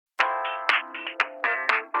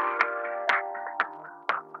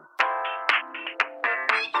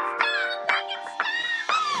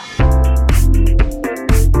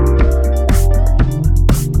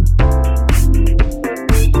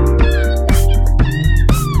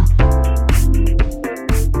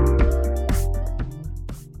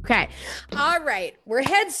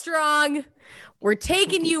Headstrong, we're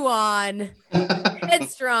taking you on.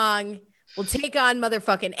 Headstrong will take on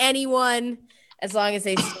motherfucking anyone as long as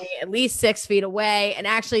they stay at least 6 feet away and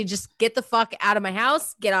actually just get the fuck out of my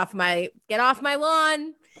house. Get off my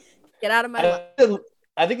lawn. Get out of my lawn.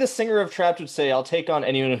 I think the singer of Trapped would say, I'll take on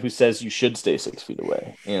anyone who says you should stay 6 feet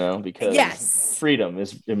away, because freedom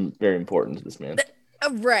is very important to this man.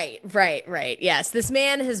 Right. Yes, this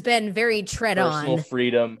man has been very tread on. Personal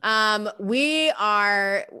freedom.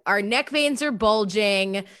 Our neck veins are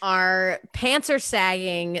bulging, our pants are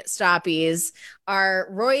sagging, stoppies, our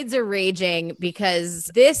roids are raging because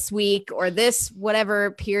this week or this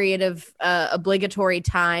whatever period of obligatory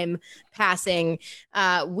time passing,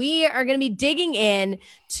 we are going to be digging in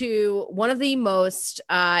to one of the most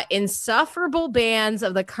insufferable bands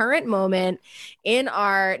of the current moment in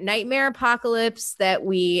our nightmare apocalypse that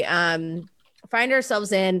we find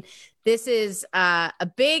ourselves in. This is a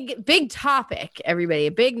big topic, everybody.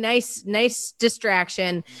 A big, nice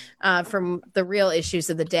distraction from the real issues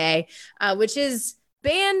of the day, which is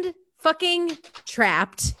band fucking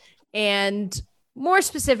Trapped, and more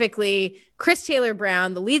specifically, Chris Taylor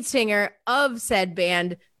Brown, the lead singer of said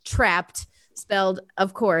band Trapped, spelled,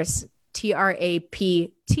 of course,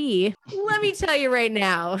 T-R-A-P-T. Let me tell you right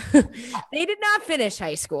now, they did not finish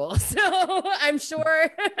high school, so I'm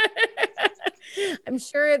sure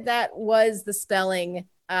that was the spelling,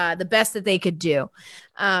 the best that they could do.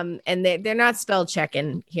 And they're not spell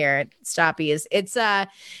checking here, Stoppies. It's the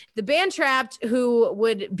band Trapped, who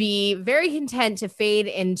would be very content to fade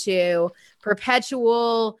into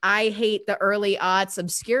perpetual I hate the early aughts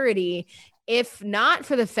obscurity, if not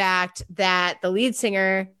for the fact that the lead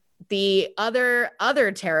singer, the other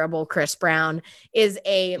terrible Chris Brown, is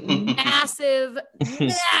a massive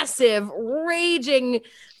raging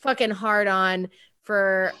fucking hard on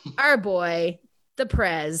for our boy, the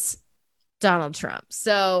Prez, Donald Trump.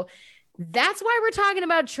 So that's why we're talking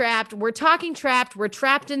about Trapped. We're talking Trapped. We're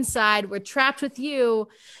trapped inside. We're trapped with you,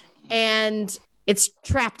 and it's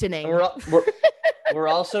trappening. We're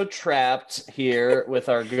also trapped here with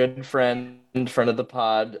our good friend of the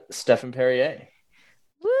pod, Stephen Perrier.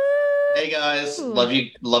 Woo! Hey guys, love you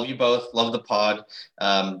both. Love the pod.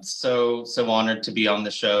 So honored to be on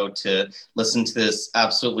the show, to listen to this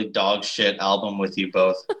absolutely dog shit album with you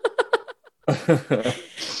both.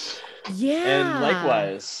 Yeah. And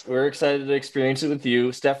likewise, we're excited to experience it with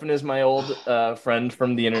you. Stefan is my old friend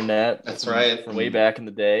from the internet. That's right. From way back in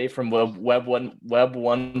the day, from Web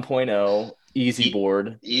 1.0, Easy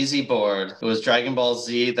Board. Easy Board. It was Dragon Ball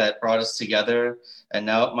Z that brought us together, and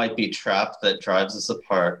now it might be Trapped that drives us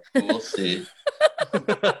apart. We'll see.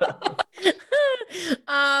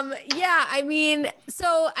 Yeah, I mean,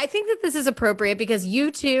 so I think that this is appropriate because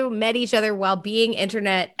you two met each other while being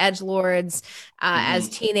internet edgelords as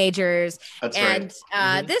teenagers. That's and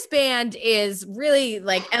right. This band is really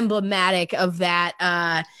like emblematic of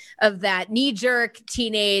that knee-jerk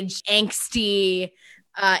teenage angsty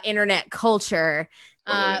internet culture.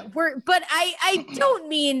 But I don't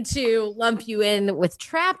mean to lump you in with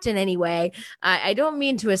Trapped in any way. I don't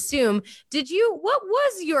mean to assume. What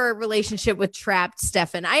was your relationship with Trapped,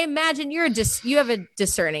 Stefan? I imagine you have a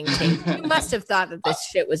discerning taste. You must have thought that this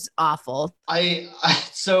shit was awful.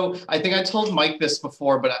 So I think I told Mike this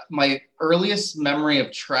before, but my earliest memory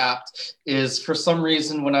of Trapped is, for some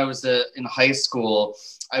reason, when I was in high school.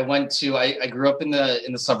 I grew up in the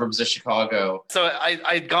suburbs of Chicago. So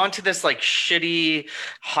I'd gone to this like shitty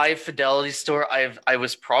high fidelity store. I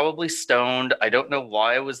was probably stoned. I don't know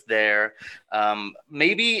why I was there.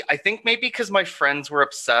 Maybe because my friends were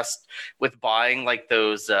obsessed with buying like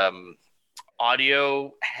those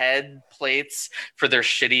audio head plates for their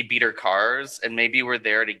shitty beater cars, and maybe we're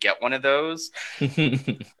there to get one of those.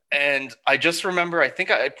 And I just remember, I think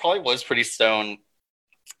I probably was pretty stoned.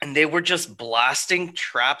 And they were just blasting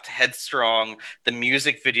Trapped Headstrong, the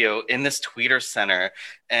music video, in this tweeter center.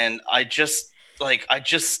 And I just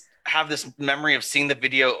have this memory of seeing the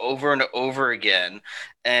video over and over again.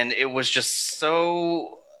 And it was just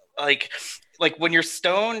so like when you're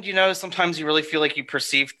stoned, sometimes you really feel like you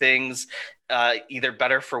perceive things either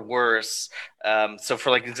better for worse. So for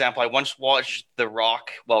like example, I once watched The Rock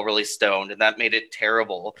while really stoned, and that made it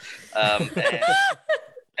terrible.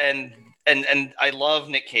 And I love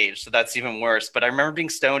Nick Cage, so that's even worse. But I remember being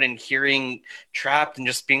stoned and hearing Trapped and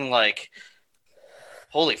just being like,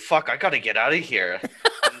 holy fuck, I gotta get out of here.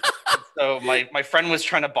 and so my friend was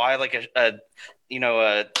trying to buy like a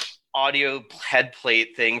audio head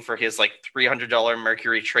plate thing for his like $300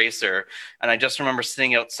 Mercury Tracer. And I just remember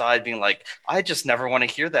sitting outside being like, I just never want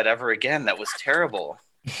to hear that ever again. That was terrible.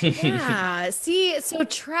 Yeah. See, so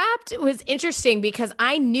Trapped was interesting because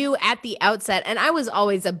I knew at the outset, and I was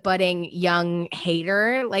always a budding young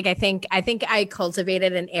hater. Like I think I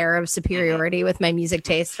cultivated an air of superiority with my music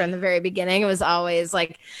taste from the very beginning. It was always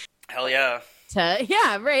like, hell yeah.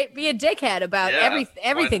 Right. Be a dickhead about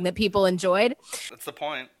everything that people enjoyed. That's the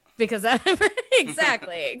point. Because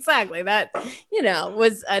exactly that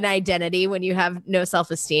was an identity when you have no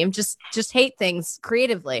self-esteem. Just hate things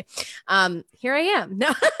creatively. Here I am.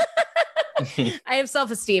 No. I have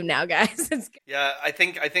self-esteem now, guys. Yeah, I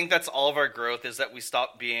think that's all of our growth, is that we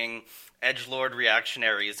stopped being edgelord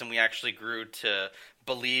reactionaries and we actually grew to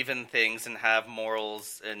believe in things and have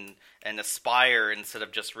morals and aspire instead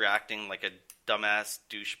of just reacting like a dumbass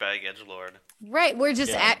douchebag edgelord. Right, we're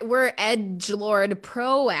just we're edgelord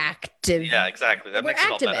proactive. Yeah, exactly. That makes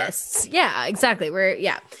it all better. Activists. Yeah, exactly.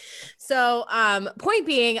 So, point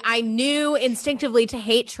being, I knew instinctively to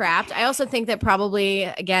hate Trapped. I also think that probably,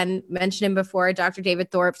 again, mentioned him before, Dr.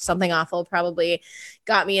 David Thorpe, Something Awful probably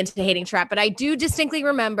got me into hating Trapped. But I do distinctly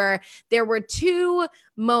remember there were two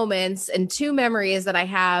moments and two memories that I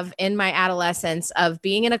have in my adolescence of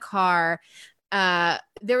being in a car.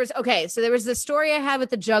 There was this story I had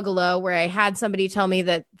with the Juggalo where I had somebody tell me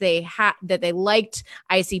that they liked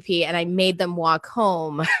ICP and I made them walk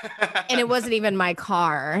home and it wasn't even my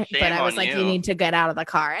car. Shame but I was like, you need to get out of the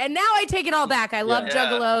car. And now I take it all back. I love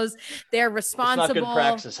Juggalos. They're responsible. It's not good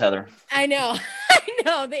praxis, Heather. I know.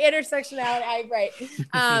 The intersectionality. Right.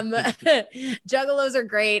 Juggalos are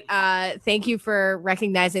great. Thank you for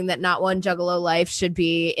recognizing that not one Juggalo life should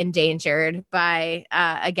be endangered by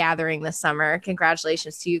a gathering this summer.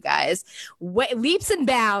 Congratulations to you guys. Leaps and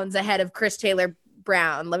bounds ahead of Chris Taylor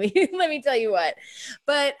Brown. Let me tell you what.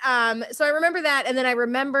 But so I remember that, and then I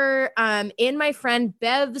remember in my friend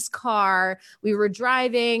Bev's car, we were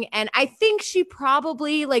driving, and I think she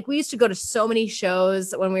probably we used to go to so many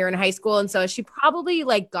shows when we were in high school, and so she probably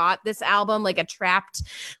got this album, a Trapped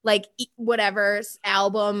whatever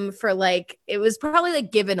album for it was probably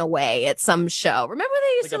given away at some show. Remember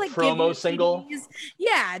they used to promo give single? CDs?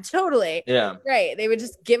 Yeah, totally. Yeah. Right. They would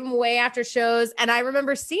just give them away after shows, and I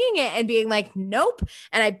remember seeing it and being like, nope.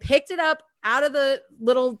 And I picked it up out of the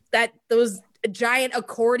those giant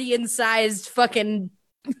accordion sized fucking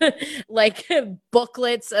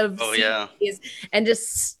booklets of CDs, and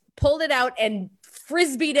just pulled it out and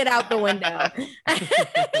frisbeed it out the window.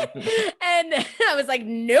 And I was like,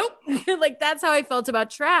 nope. That's how I felt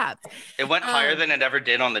about Trapped. It went higher than it ever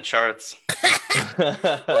did on the charts. Well,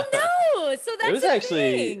 no. So that's it was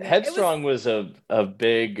actually thing. Headstrong was a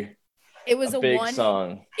big. It was a big one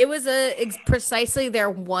song. It was precisely their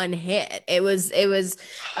one hit. It was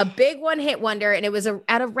a big one hit wonder, and it was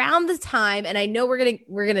at around the time. And I know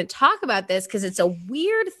we're gonna talk about this because it's a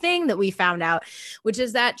weird thing that we found out, which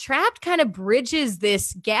is that Trapped kind of bridges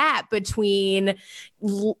this gap between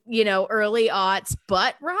early aughts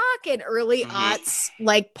butt rock and early aughts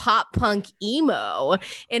pop punk emo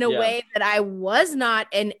in a way that I was not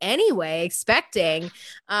in any way expecting.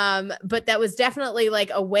 But that was definitely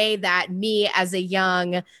a way that me as a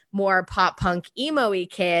young, more pop punk emo-y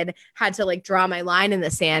kid had to draw my line in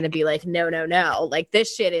the sand and be like, no.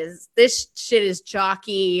 This shit is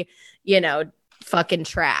jockey, fucking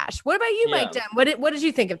trash. What about you, Mike Dunn? What did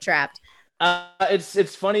you think of Trapped?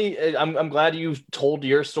 It's funny. I'm glad you told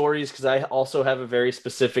your stories because I also have a very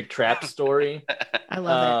specific Trapped story. I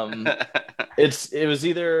love it. It was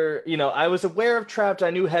either I was aware of Trapped, I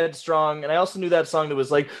knew Headstrong, and I also knew that song that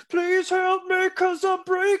was "Please help me 'cause I'm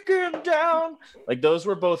breaking down." Those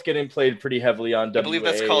were both getting played pretty heavily on WAAF. I believe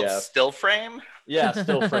that's called Still Frame. Yeah,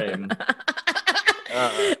 Still Frame.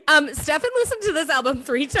 Stefan listened to this album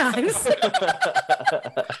 3 times.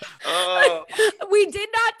 We did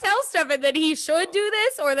not tell Stefan that he should do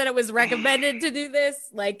this or that it was recommended to do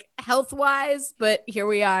this, health wise, but here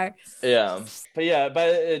we are. Yeah. But yeah,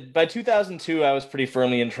 by 2002, I was pretty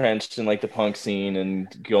firmly entrenched in the punk scene and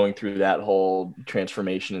going through that whole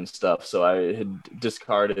transformation and stuff. So I had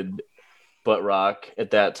discarded butt rock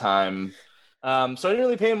at that time. So I didn't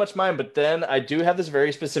really pay much mind, but then I do have this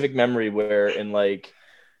very specific memory where in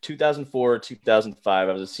 2004, 2005,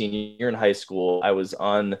 I was a senior in high school. I was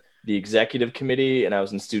on the executive committee and I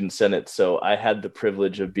was in student senate. So I had the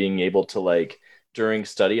privilege of being able to during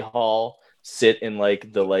study hall, sit in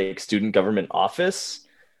the student government office,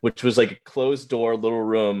 which was a closed door little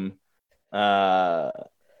room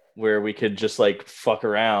where we could just fuck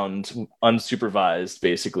around unsupervised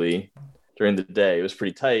basically during the day. It was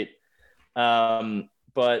pretty tight.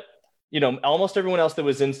 But almost everyone else that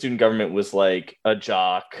was in student government was a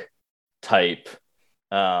jock type.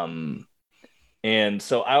 And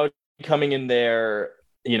so I would be coming in there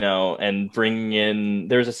and bringing in,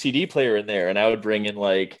 there's a CD player in there, and I would bring in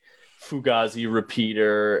like Fugazi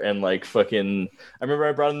repeater and like fucking, I remember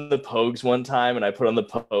I brought in the Pogues one time and I put on the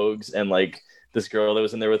Pogues, and like this girl that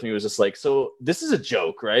was in there with me was just like, so this is a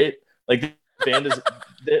joke, right? Like the band is,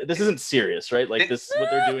 this isn't serious, right? Like this, what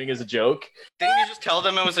they're doing is a joke. Didn't you just tell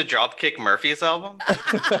them it was a Dropkick Murphys album?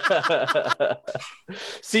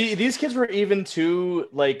 See, these kids were even too,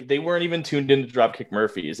 like, they weren't even tuned into Dropkick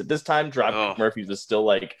Murphys. At this time, Dropkick Murphys was still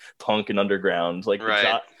like punk and underground. Like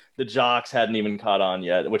right. The jocks hadn't even caught on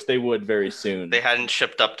yet, which they would very soon. They hadn't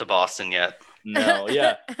shipped up to Boston yet. No,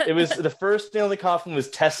 yeah. It was the first nail in the coffin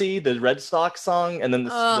was Tessie, the Red Sox song, and then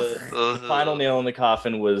the final nail in the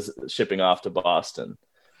coffin was shipping off to Boston.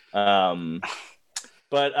 But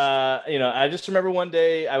I just remember one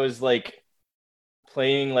day I was like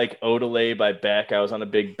playing like Odelay by Beck. I was on a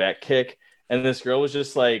big Beck kick, and this girl was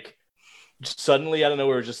just like, suddenly out of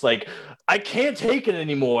nowhere, just like, I can't take it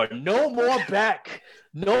anymore. No more Beck.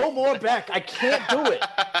 No more Beck. I can't do it.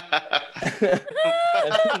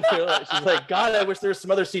 And she's like, God, I wish there was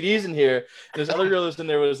some other CDs in here. And this other girl was in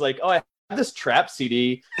there was like, oh, I have this Trap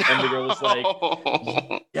CD. And the girl was like,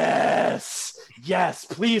 yes,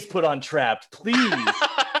 please put on Trapped, please.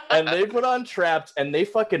 And they put on Trapped, and they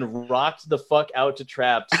fucking rocked the fuck out to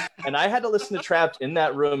Trapped. And I had to listen to Trapped in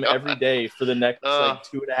that room every day for the next like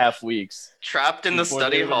 2.5 weeks. Trapped in the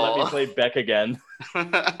study hall. Let me play Beck again. You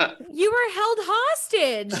were held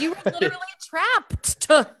hostage. You were literally trapped.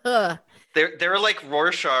 They're like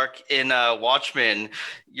Rorschach in Watchmen.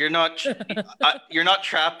 You're not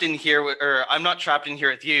trapped in here or I'm not trapped in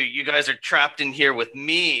here with you. You guys are trapped in here with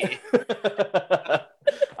me.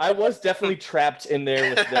 I was definitely trapped in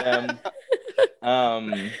there with them.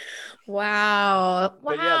 Wow.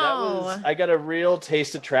 But yeah, I got a real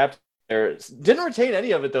taste of Trapped there. Didn't retain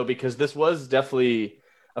any of it though, because this was definitely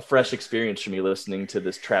a fresh experience for me listening to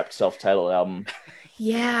this Trapped self-titled album.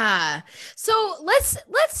 Yeah. So let's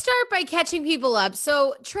start by catching people up.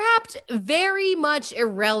 So Trapped, very much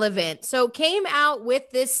irrelevant. So came out with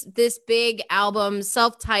this big album,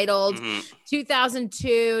 self-titled,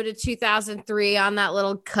 2002 to 2003, on that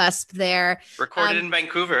little cusp there. Recorded in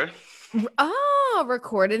Vancouver. Oh,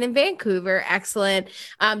 recorded in Vancouver. Excellent.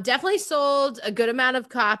 Definitely sold a good amount of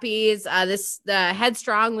copies. The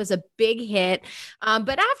Headstrong was a big hit.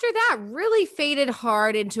 But after that, really faded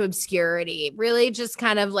hard into obscurity, really just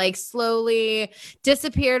kind of like slowly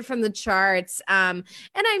disappeared from the charts. And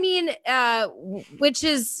I mean, which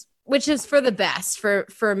is for the best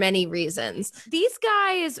for many reasons. These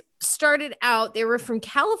guys started out, they were from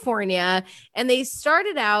California, and they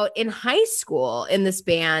started out in high school in this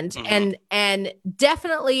band, and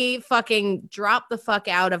definitely fucking dropped the fuck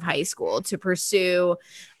out of high school to pursue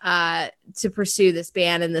this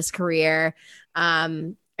band and this career.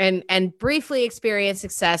 And briefly experienced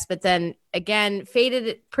success, but then again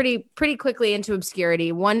faded pretty quickly into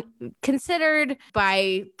obscurity. One considered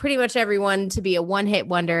by pretty much everyone to be a one-hit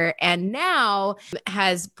wonder, and now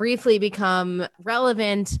has briefly become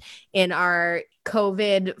relevant in our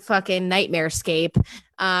COVID fucking nightmarescape,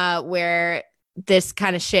 where this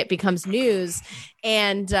kind of shit becomes news.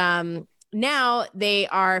 And now they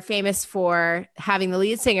are famous for having the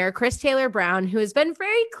lead singer, Chris Taylor Brown, who has been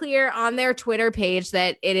very clear on their Twitter page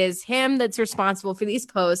that it is him that's responsible for these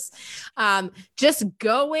posts, just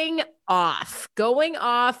going off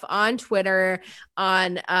on Twitter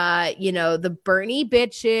on the Bernie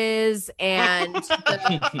bitches and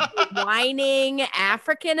the whining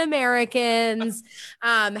African Americans,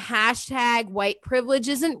 hashtag white privilege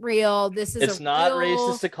isn't real. It's not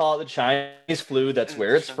racist to call it the Chinese flu. That's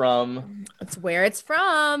where it's from. It's where it's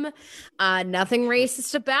from. Nothing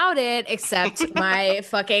racist about it, except my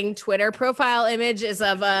fucking Twitter profile image is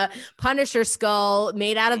of a Punisher skull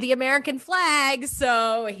made out of the American flag.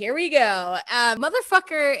 So here we go.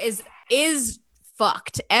 Motherfucker is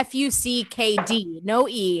fucked. F-U-C-K-D, no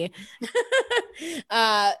E. T,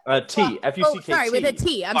 F-U-C-K-T. Sorry, with a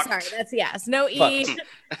T. I'm sorry. That's yes. No E.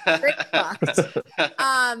 Straight fucked.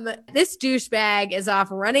 This douchebag is off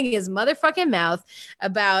running his motherfucking mouth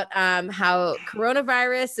about how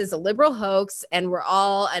coronavirus is a liberal hoax and we're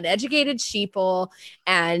all uneducated sheeple.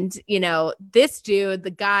 And, this dude,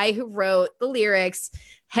 the guy who wrote the lyrics,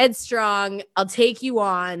 Headstrong, I'll take you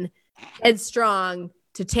on. Headstrong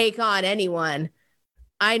to take on anyone.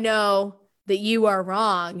 I know that you are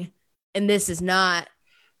wrong, and this is not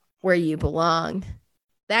where you belong.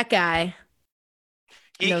 That guy.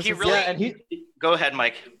 He really. Yeah, and go ahead,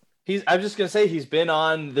 Mike. I was just gonna say he's been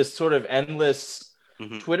on this sort of endless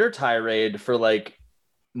Twitter tirade for like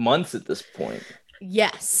months at this point.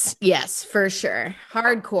 Yes, for sure.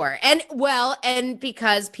 Hardcore. And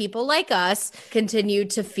because people like us continue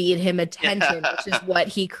to feed him attention, which is what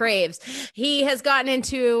he craves. He has gotten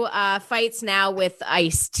into fights now with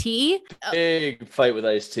Ice-T. Big fight with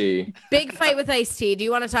Ice-T. Big fight with Ice-T. Do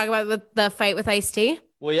you want to talk about the fight with Ice-T?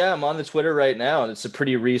 Well, yeah, I'm on the Twitter right now, and it's a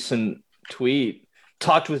pretty recent tweet.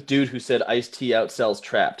 Talked with dude who said Ice-T outsells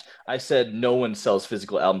Trapped. I said no one sells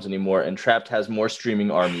physical albums anymore, and Trapped has more streaming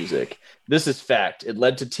R music. This is fact. It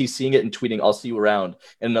led to T seeing it and tweeting, "I'll see you around,"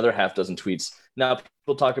 and another half dozen tweets. Now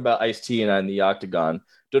people talk about Ice-T and I'm the Octagon.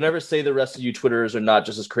 Don't ever say the rest of you Twitterers are not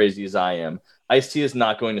just as crazy as I am. Ice-T is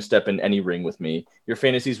not going to step in any ring with me. Your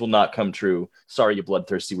fantasies will not come true. Sorry, you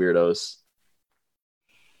bloodthirsty weirdos.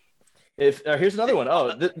 Here's another one.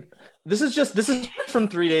 Oh, this is from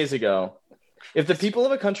 3 days ago. If the people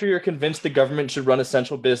of a country are convinced the government should run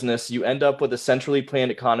essential business, you end up with a centrally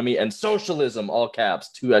planned economy and socialism, all caps,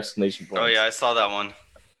 2 exclamation points. Oh, yeah, I saw that one.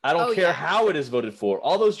 I don't care how it is voted for.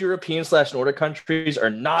 All those European/Nordic countries are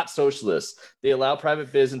not socialists. They allow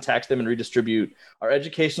private biz and tax them and redistribute. Our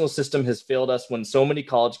educational system has failed us when so many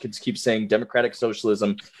college kids keep saying democratic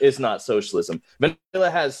socialism is not socialism. Venezuela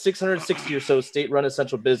has 660 or so state-run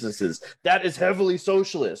essential businesses. That is heavily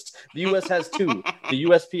socialist. The U.S. has 2, the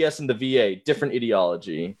USPS and the VA. Different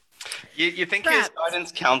ideology. You think his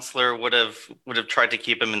guidance counselor would have tried to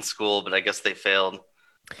keep him in school, but I guess they failed.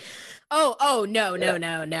 Oh, no.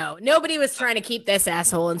 Nobody was trying to keep this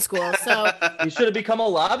asshole in school. So he should have become a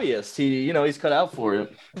lobbyist. He's cut out for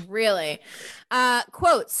it. Really.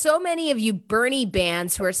 Quote, so many of you Bernie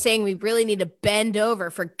bands who are saying we really need to bend over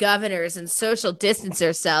for governors and social distance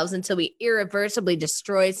ourselves until we irreversibly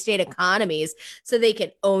destroy state economies so they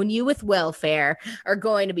can own you with welfare are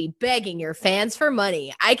going to be begging your fans for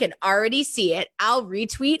money. I can already see it. I'll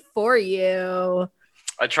retweet for you.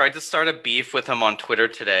 I tried to start a beef with him on Twitter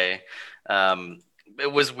today.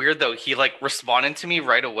 It was weird though. He responded to me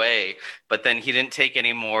right away, but then he didn't take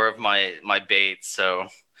any more of my bait. So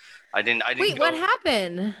I didn't. Wait, what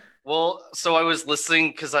happened? Well, so I was listening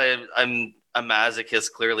because I'm a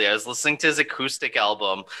masochist. Clearly, I was listening to his acoustic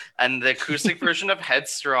album, and the acoustic version of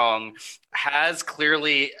Headstrong has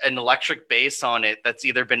clearly an electric bass on it that's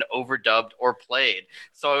either been overdubbed or played.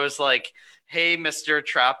 So I was like, hey, Mr.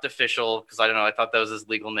 Trapped official, because I don't know, I thought that was his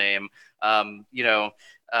legal name.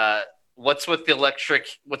 What's with the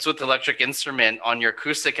electric instrument on your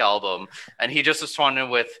acoustic album? And he just responded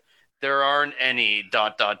with, there aren't any ...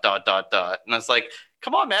 And I was like,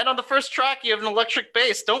 come on, man, on the first track you have an electric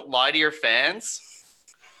bass. Don't lie to your fans.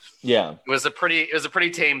 Yeah. It was a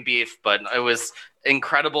pretty tame beef, but it was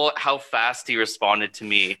incrediable how fast he responded to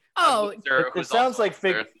me. Oh, it sounds like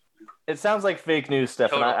fake. It sounds like fake news,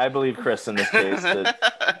 Stefan. Totally. I believe Chris in this case.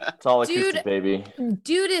 It's all acoustic, baby.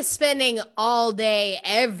 Dude is spending all day,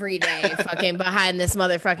 every day, fucking behind this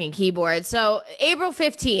motherfucking keyboard. So April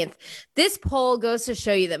 15th, this poll goes to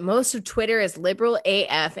show you that most of Twitter is liberal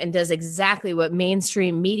AF and does exactly what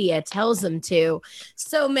mainstream media tells them to.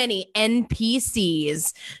 So many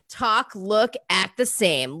NPCs talk, look, act the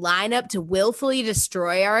same, line up to willfully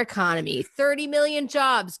destroy our economy. 30 million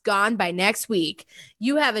jobs gone by next week.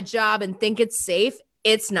 You have a job and think it's safe.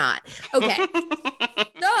 It's not. Okay.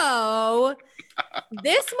 So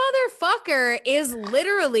this motherfucker is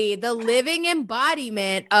literally the living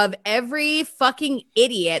embodiment of every fucking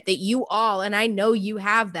idiot that you all, and I know you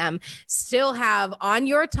have them, still have on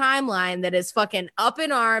your timeline that is fucking up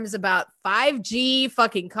in arms about 5G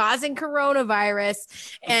fucking causing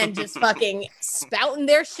coronavirus and just fucking spouting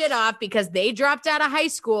their shit off because they dropped out of high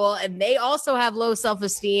school and they also have low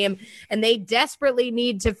self-esteem and they desperately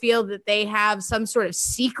need to feel that they have some sort of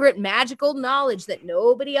secret magical knowledge that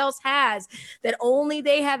nobody else has, that only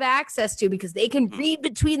they have access to because they can read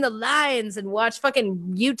between the lines and watch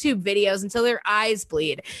fucking YouTube videos until their eyes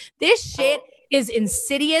bleed. This shit is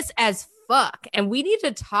insidious as fuck, and we need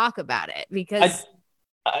to talk about it because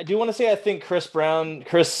I do want to say I think Chris,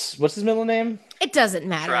 what's his middle name? It doesn't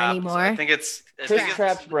matter anymore. I think it's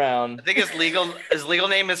Trapped Brown. I think his legal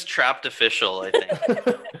name is Trapped Official, I think.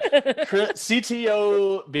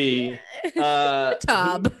 CTOB.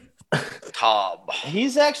 Tob.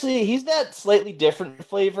 He's that slightly different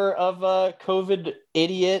flavor of COVID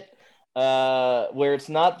idiot, where it's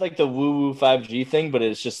not like the woo-woo 5G thing, but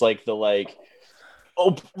it's just like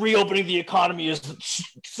reopening the economy is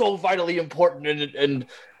so vitally important, and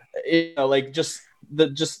just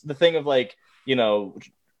the thing of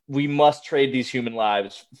we must trade these human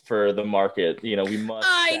lives for the market. We must.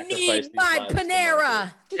 I need my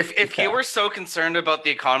Panera. If he were so concerned about the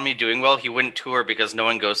economy doing well, he wouldn't tour because no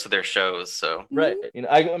one goes to their shows. So right,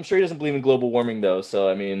 I'm sure he doesn't believe in global warming though. So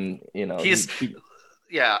I mean,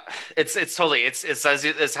 Yeah, it's totally it's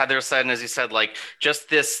as Heather said, and as you said, like just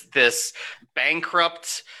this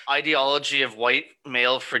bankrupt ideology of white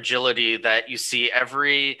male fragility that you see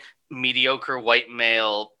every mediocre white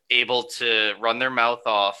male able to run their mouth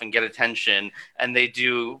off and get attention, and they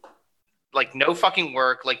do like no fucking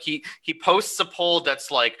work. Like he posts a poll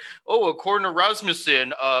that's like, oh, according to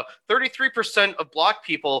Rasmussen, 33% of black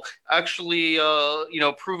people actually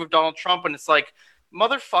approve of Donald Trump, and it's like,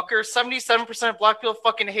 motherfucker, 77% of black people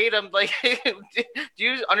fucking hate him. Like, do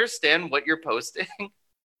you understand what you're posting?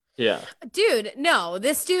 Yeah. Dude, no,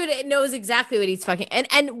 this dude knows exactly what he's fucking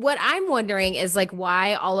and what I'm wondering is like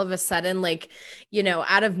why all of a sudden, like,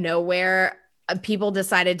 out of nowhere, people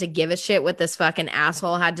decided to give a shit what this fucking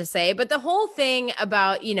asshole had to say. But the whole thing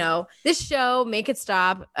about, this show, Make It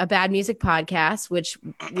Stop, a bad music podcast, which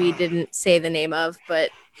we didn't say the name of,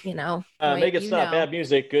 but Make It Stop, bad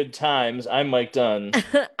music, good times. I'm Mike Dunn.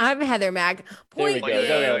 I'm Heather Mack. Point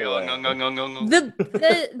being,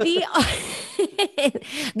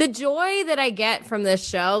 the joy that I get from this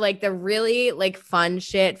show, like the really like fun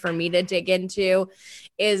shit for me to dig into,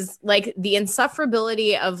 is like the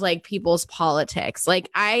insufferability of like people's politics. Like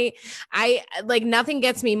I like nothing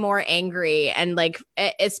gets me more angry, and like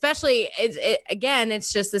especially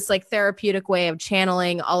it's just this like therapeutic way of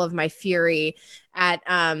channeling all of my fury at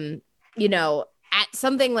at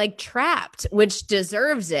something like Trapped, which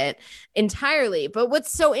deserves it entirely. But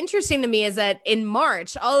what's so interesting to me is that in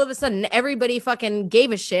March, all of a sudden, everybody fucking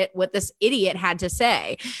gave a shit what this idiot had to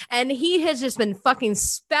say. And he has just been fucking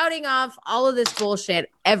spouting off all of this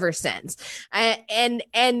bullshit ever since. And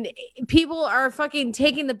people are fucking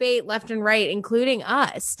taking the bait left and right, including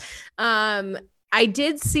us. I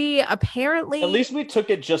did see apparently. At least we took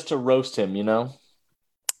it just to roast him,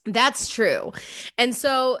 That's true. And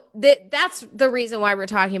so that's the reason why we're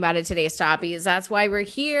talking about it today, Stoppies. That's why we're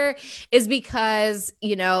here, is because,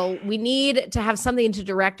 we need to have something to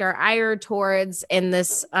direct our ire towards in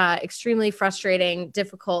this extremely frustrating,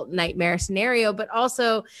 difficult nightmare scenario. But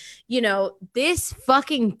also, this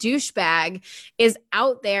fucking douchebag is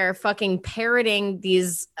out there fucking parroting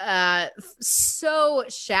these so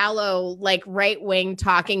shallow, like right-wing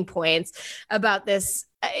talking points about this.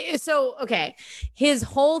 So, okay, his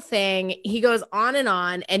whole thing, he goes on,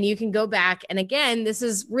 and you can go back. And again, this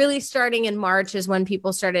is really starting in March is when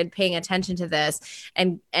people started paying attention to this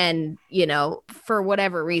and, for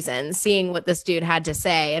whatever reason, seeing what this dude had to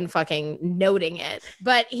say and fucking noting it.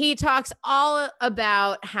 But he talks all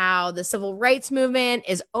about how the civil rights movement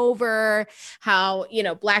is over, how,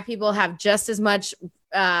 black people have just as much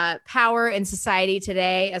power in society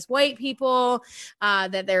today as white people,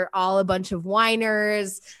 that they're all a bunch of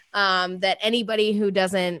whiners, that anybody who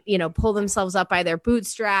doesn't, pull themselves up by their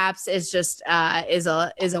bootstraps is just is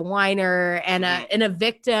a whiner and a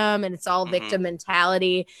victim, and it's all victim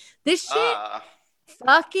mentality. This shit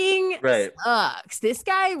fucking sucks. This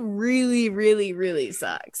guy really, really, really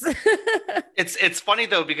sucks. It's funny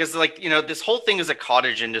though, because this whole thing is a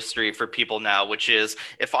cottage industry for people now, which is,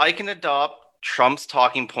 if I can adopt Trump's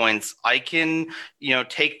talking points, I can,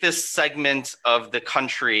 take this segment of the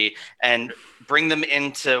country and bring them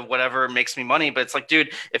into whatever makes me money. But it's like,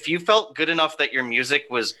 dude, if you felt good enough that your music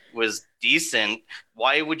was decent,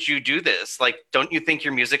 why would you do this? Like, don't you think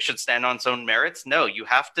your music should stand on its own merits? No, you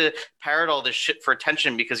have to parrot all this shit for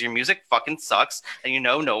attention because your music fucking sucks, and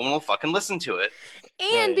no one will fucking listen to it.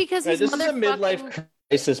 And because this is a midlife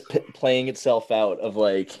crisis playing itself out of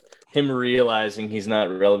like him realizing he's not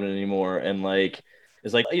relevant anymore, and like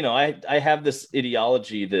it's like, I have this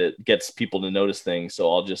ideology that gets people to notice things, so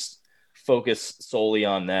I'll just focus solely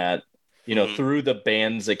on that, through the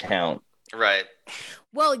band's account. Right.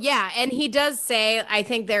 Well, yeah, and he does say, I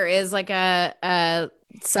think there is like a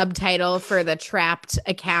subtitle for the Trapped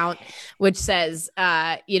account, which says,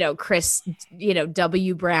 Chris,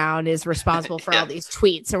 W. Brown is responsible for all these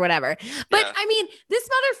tweets or whatever. But I mean, this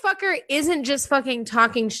motherfucker isn't just fucking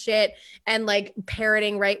talking shit and like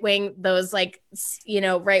parroting those like,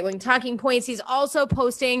 right-wing talking points. He's also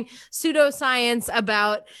posting pseudoscience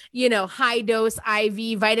about, high dose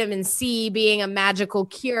IV vitamin C being a magical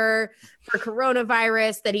cure for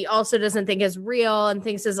coronavirus that he also doesn't think is real and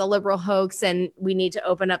thinks is a liberal hoax, and we need to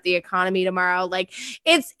open up the economy tomorrow. Like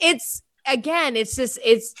it's again,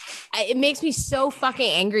 it makes me so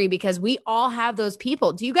fucking angry because we all have those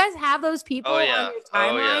people. Do you guys have those people on your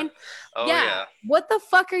timeline? Oh yeah. What the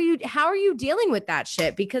fuck how are you dealing with that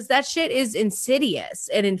shit? Because that shit is insidious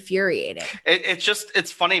and infuriating.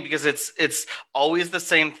 It's funny because it's always the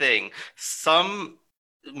same thing. Some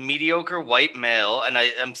mediocre white male, and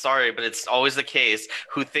I'm sorry, but it's always the case,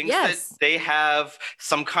 who thinks that they have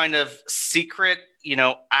some kind of secret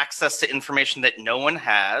access to information that no one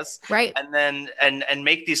has, Right. and then and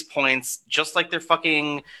make these points just like they're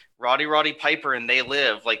fucking Roddy Piper and They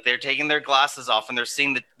Live. Like, they're taking their glasses off and they're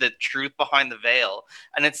seeing the truth behind the veil.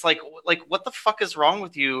 And it's like what the fuck is wrong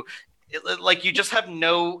with you? Like, you just have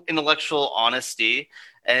no intellectual honesty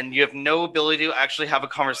and you have no ability to actually have a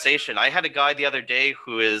conversation. I had a guy the other day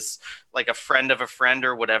who is like a friend of a friend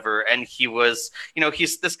or whatever, and he was,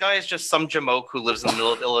 this guy is just some jamoke who lives in the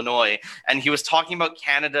middle of Illinois, and he was talking about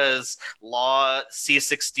Canada's law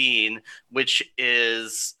C-16, which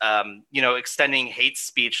is, extending hate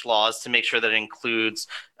speech laws to make sure that it includes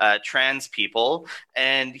trans people.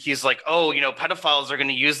 And he's like, oh, pedophiles are going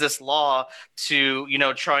to use this law to,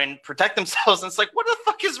 try and protect themselves. And it's like, what the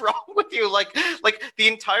fuck is wrong with you? Like the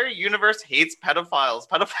entire universe hates pedophiles.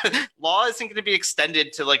 Law isn't going to be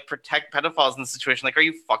extended to like protect pedophiles in this situation. Like, are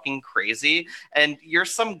you fucking crazy? And you're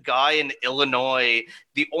some guy in Illinois.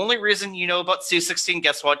 The only reason you know about C-16,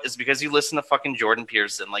 guess what, is because you listen to fucking Jordan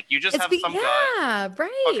Peterson. Like, you just have some guy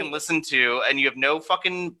fucking listen to, and you have no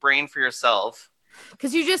fucking brain for yourself.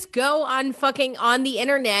 Because you just go on the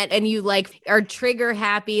internet and you like are trigger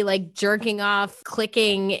happy, like jerking off,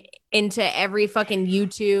 clicking into every fucking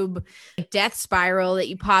YouTube death spiral that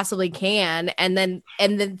you possibly can. And then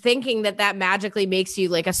thinking that magically makes you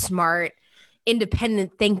like a smart,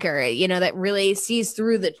 independent thinker, that really sees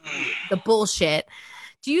through the bullshit.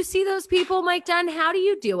 Do you see those people, Mike Dunn? How do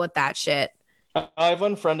you deal with that shit? I've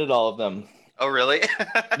unfriended all of them. Oh, really?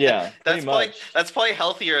 Yeah, that's probably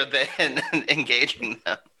healthier than engaging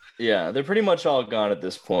them. Yeah, they're pretty much all gone at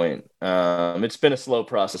this point. It's been a slow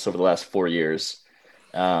process over the last 4 years,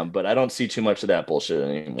 but I don't see too much of that bullshit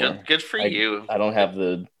anymore. Good for you. I don't have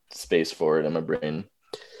the space for it in my brain.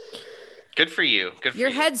 Good for you.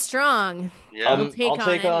 You're headstrong. Yeah, I'll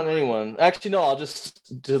take on anyone. Actually, no, I'll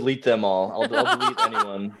just delete them all. I'll delete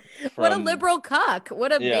anyone. What a liberal cuck!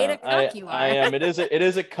 What a beta cuck you are! I am. It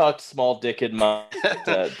is a cuck, small dicked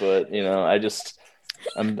mindset, but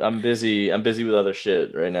I'm busy. I'm busy with other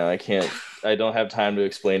shit right now. I don't have time to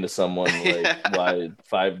explain to someone like why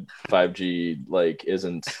 5G like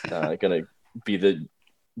isn't gonna be the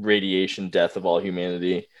radiation death of all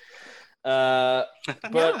humanity. But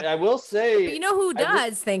I will say, but you know who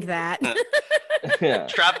does think that? Yeah.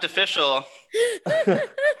 Trapped official.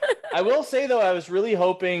 I will say though, I was really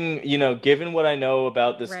hoping, given what I know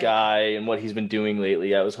about this guy and what he's been doing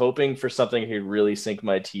lately, I was hoping for something he'd really sink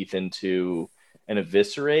my teeth into and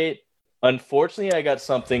eviscerate. Unfortunately, I got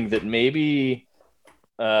something that maybe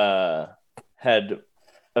had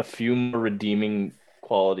a few more redeeming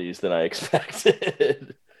qualities than I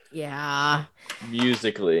expected. Yeah.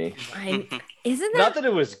 Musically. Isn't that... Not that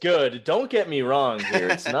it was good. Don't get me wrong here.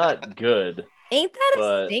 It's not good. Ain't that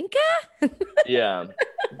a stinker? Yeah.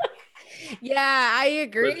 Yeah, I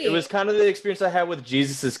agree. But it was kind of the experience I had with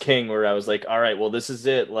Jesus is King, where I was like, all right, well, this is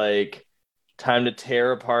it. Like, time to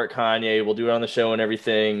tear apart Kanye. We'll do it on the show and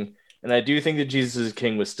everything. And I do think that Jesus is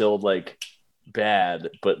King was still, like, bad,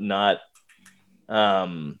 but not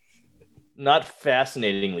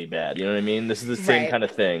fascinatingly bad. You know what I mean? This is the same kind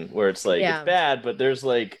of thing where it's like, it's bad, but there's,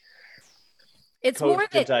 like, it's more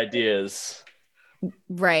that ideas.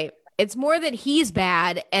 Right. It's more that he's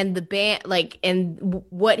bad and the band, like, and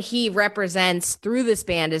what he represents through this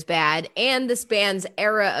band is bad, and this band's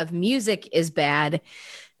era of music is bad.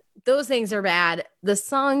 Those things are bad. The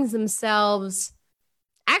songs themselves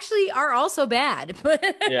actually are also bad.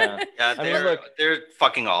 Yeah, they're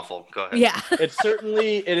fucking awful. Go ahead. Yeah.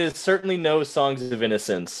 It is certainly no Songs of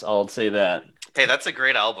Innocence. I'll say that. Hey, that's a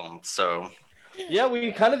great album. So yeah,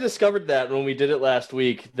 we kind of discovered that when we did it last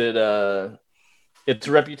week, that its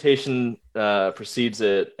reputation precedes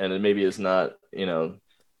it, and it maybe is not,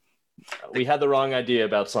 we had the wrong idea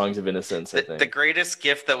about Songs of Innocence, I think. The greatest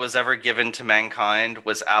gift that was ever given to mankind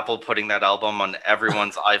was Apple putting that album on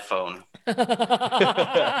everyone's iPhone.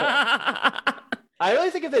 I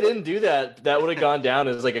really think if they didn't do that, that would have gone down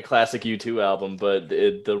as like a classic U2 album, but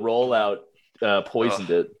the rollout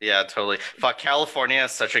poisoned it. Yeah, totally. Fuck, California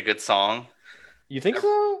is such a good song. You think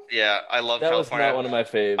so? Yeah, I love that California. That was not one of my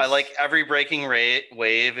faves. I like Every Breaking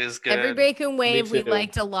Wave is good. Every Breaking Wave we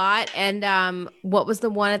liked a lot. And what was the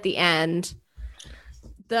one at the end?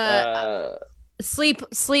 The Sleep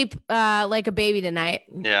Like a Baby Tonight.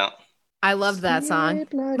 Yeah. I loved that song.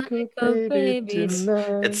 Like a baby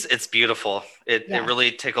it's beautiful. It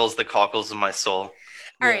really tickles the cockles of my soul.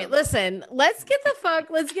 All right, listen. Let's get our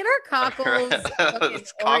cockles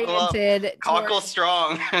Let's cockle up. oriented Cockle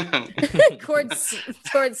strong. towards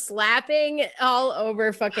slapping all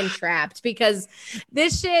over fucking Trapped, because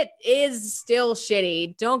this shit is still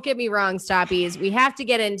shitty. Don't get me wrong, stoppies. We have to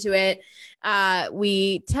get into it.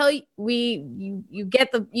 You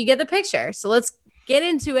get the picture. So let's get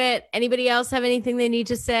into it. Anybody else have anything they need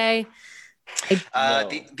to say? No.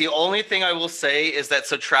 The only thing I will say is that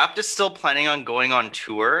Trapped is still planning on going on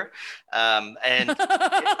tour, and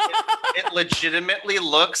it legitimately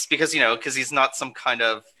looks, because he's not some kind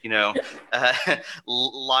of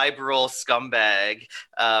liberal scumbag.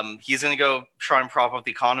 He's gonna go try and prop up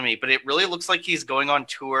the economy, but it really looks like he's going on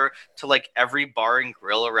tour to like every bar and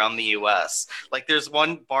grill around the U.S. Like there's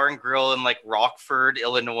one bar and grill in like Rockford,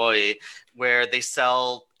 Illinois, where they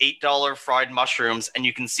sell $8 fried mushrooms, and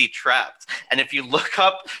you can see Trapped. And if you look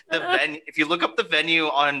up the venue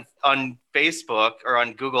on Facebook or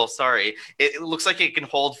on Google, it looks like it can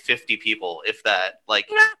hold 50 people, if that. Like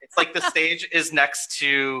it's like the stage is next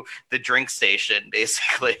to the drink station,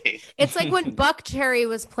 basically. It's like when Buckcherry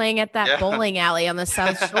was playing at that bowling alley on the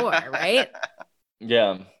South Shore, right?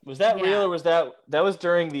 Yeah. Was that real, or was that was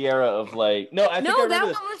during the era of like? No, I think I that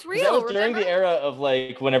remember one was this. real. That was during the era of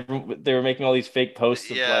like whenever they were making all these fake posts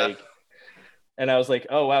of like, and I was like,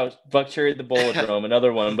 oh wow, Buckcherry at the Bowlodrome,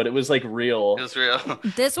 another one, but it was like real. It was real.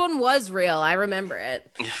 This one was real. I remember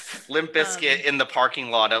it. Limp Bizkit in the parking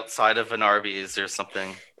lot outside of an Arby's or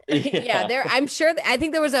something. Yeah, there. I'm sure. I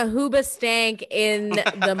think there was a Hooba Stank in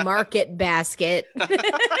the market basket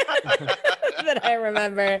that I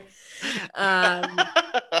remember.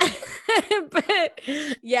 But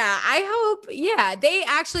yeah, I hope. Yeah,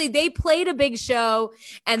 they played a big show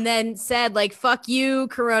and then said like "fuck you,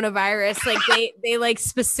 coronavirus." Like they like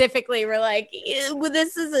specifically were like, well,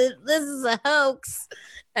 "This is a hoax."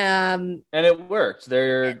 And it worked.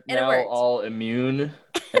 They're now all immune.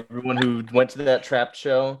 Everyone who went to that Trapped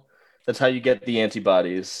show. That's how you get the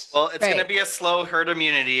antibodies. Well, it's going to be a slow herd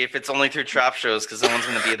immunity if it's only through Trapped shows, because no one's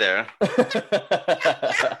going to be there.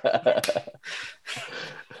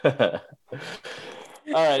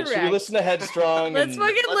 All right, should we listen to Headstrong? Let's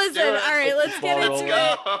fucking listen. All right, let's get into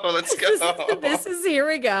it. Let's go. This is here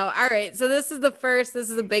we go. All right, so this is the first. This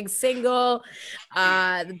is a big single,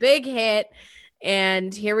 the big hit,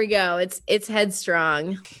 and here we go. It's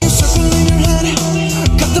Headstrong.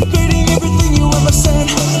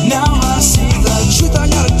 Now I see the truth, I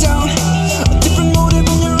got it down. A different motive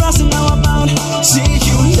in your eyes, and now I'm out. See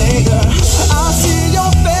you later. I see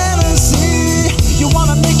your fantasy. You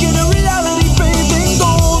wanna make it a reality, baby.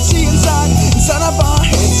 Go see inside of our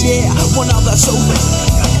heads, yeah. Well, now that's over.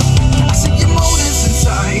 I see your motives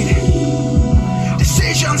inside.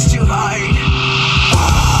 Decisions to hide.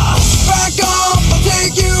 Back off, I'll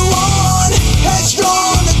take you on.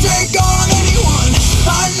 Headstrong to take on anyone.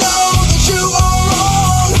 I know that you are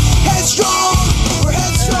wrong. Headstrong, we're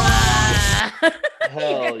headstrong.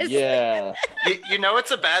 Hell yeah. You know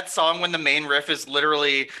it's a bad song when the main riff is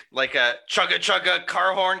literally like a chugga chugga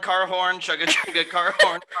car horn, chugga chugga car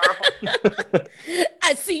horn.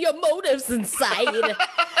 I see your motives inside.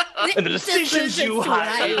 And the decisions you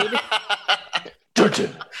hide.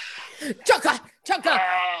 Chugga chugga,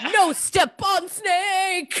 no step on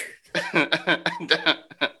snake.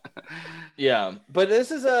 Yeah, but this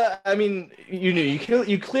is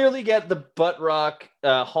you clearly get the butt rock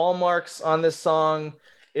hallmarks on this song.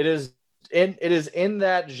 It is in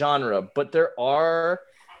that genre, but there are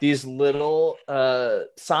these little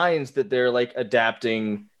signs that they're like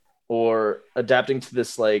adapting to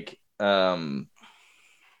this like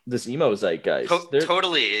this emo zeitgeist.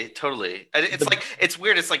 Totally. It's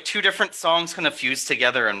weird. It's like two different songs kind of fused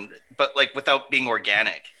together, but like without being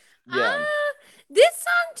organic. Yeah. This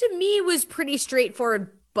song to me was pretty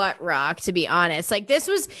straightforward butt rock, to be honest. Like this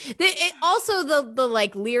was also the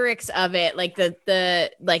like lyrics of it, like the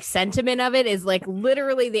like sentiment of it is like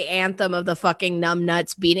literally the anthem of the fucking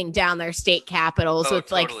numbnuts beating down their state capitals with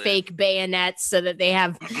totally. like fake bayonets so that they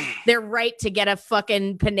have their right to get a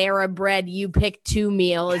fucking Panera Bread you pick two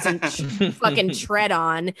meal isn't fucking tread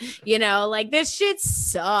on, like this shit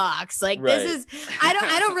sucks. Like right. This is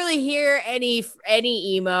I don't really hear any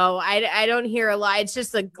emo. I don't hear a lot. It's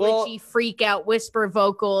just a glitchy freak out whisper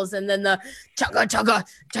vocals and then the chugga chugga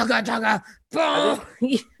chugga chugga boom.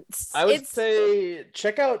 I would say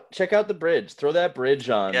check out the bridge. Throw that bridge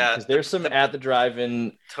on. Yeah, because there's some at the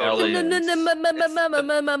drive-in. Totally. The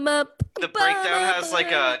The breakdown has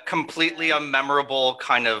like a completely unmemorable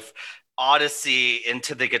kind of odyssey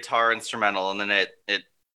into the guitar instrumental, and then it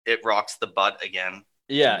rocks the butt again.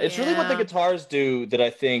 Yeah, it's really what the Yeah. guitars do that I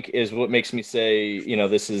think is what makes me say, you know,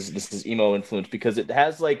 this is emo influence, because it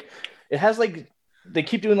has like they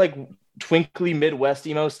keep doing like twinkly Midwest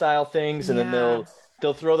emo style things, and then Yeah.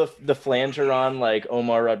 they'll throw the flanger on like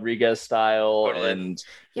Omar Rodriguez style, Totally. and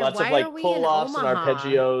Yeah, lots of why like are we in pull-offs and Omaha?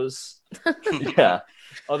 arpeggios. Yeah.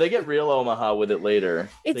 Oh, they get real Omaha with it later.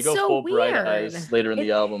 They It's go so full Bright weird. Eyes later in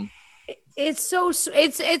the album. It's so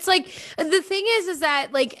it's like the thing is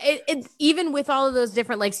that like it even with all of those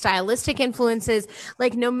different like stylistic influences,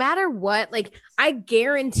 like no matter what, like I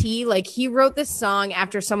guarantee like he wrote this song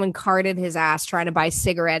after someone carted his ass trying to buy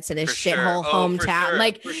cigarettes in his For sure. shithole Oh, for hometown. sure.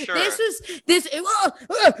 Like For sure.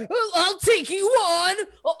 I'll take you on.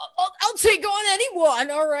 I'll take on anyone.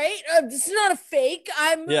 All right, this is not a fake.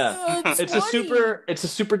 I'm Yeah. It's funny. a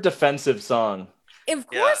super defensive song. Of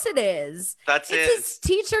course it is. That's It's it. his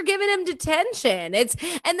teacher giving him detention. And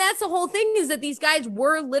that's the whole thing, is that these guys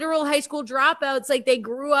were literal high school dropouts. Like they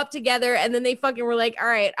grew up together and then they fucking were like, all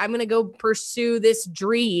right, I'm gonna go pursue this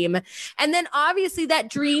dream. And then obviously that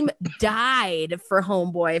dream died for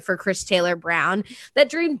Homeboy, for Chris Taylor Brown. That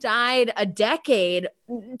dream died a decade,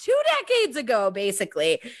 2 decades ago,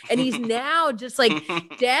 basically. And he's now just like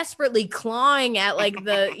desperately clawing at like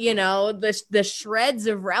the, you know, the shreds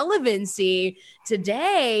of relevancy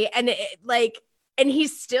today, and and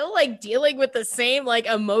he's still like dealing with the same like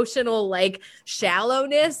emotional like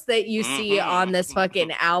shallowness that you see on this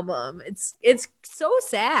fucking album. It's so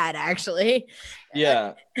sad, actually.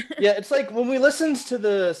 Yeah. Yeah, it's like when we listened to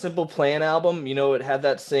the Simple Plan album, you know, it had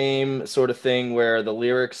that same sort of thing where the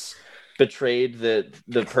lyrics betrayed that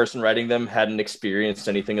the person writing them hadn't experienced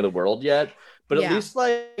anything of the world yet. But at Yeah. least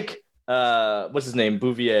like what's his name?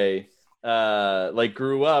 Bouvier like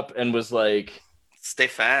grew up and was like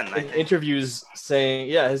Stefan, I in think. interviews saying,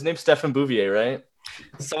 yeah, his name's Stefan Bouvier, right?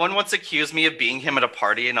 Someone once accused me of being him at a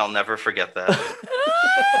party, and I'll never forget that.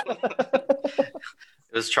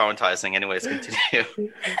 It was traumatizing. Anyways,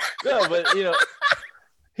 continue. No, but you know,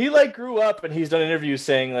 he like grew up and he's done interviews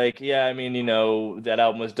saying like, yeah, I mean, you know, that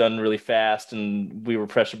album was done really fast and we were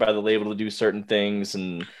pressured by the label to do certain things,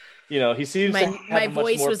 and you know, he seems to have My a much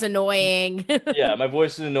voice more- was annoying. yeah, my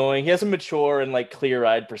voice is annoying. He has a mature and like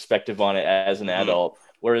clear-eyed perspective on it as an adult,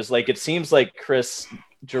 whereas like it seems like Chris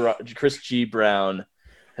G. Brown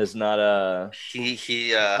has not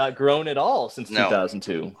not grown at all since No.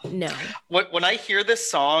 2002. No. When I hear this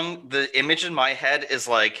song, the image in my head is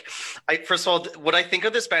like, first of all, what I think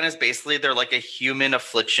of this band is basically they're like a Human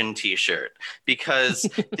Affliction t-shirt, because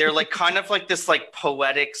they're like kind of like this like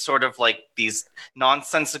poetic sort of like these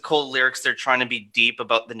nonsensical lyrics. They're trying to be deep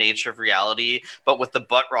about the nature of reality, but with the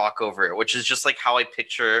butt rock over it, which is just like how I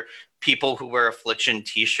picture people who wear Affliction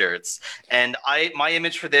t-shirts. And my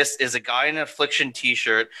image for this is a guy in an Affliction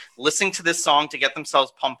t-shirt listening to this song to get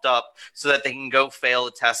themselves pumped up so that they can go fail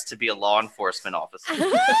a test to be a law enforcement officer.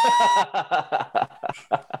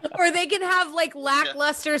 Or they can have like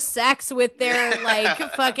lackluster sex with their like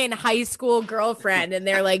fucking high school girlfriend and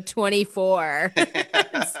they're like 24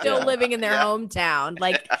 still Yeah. living in their hometown.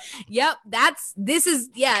 Like, yep,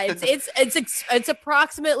 it's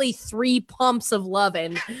approximately 3 pumps of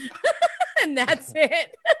lovin'. And that's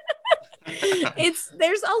it.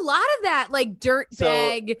 There's a lot of that like dirt So,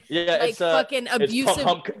 bag, yeah, like it's fucking it's abusive.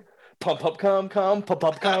 pump,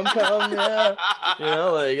 come, yeah. You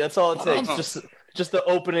know, like that's all it takes. Just the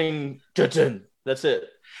opening. That's it.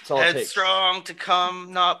 That's all it takes. Headstrong to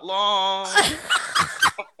come not long.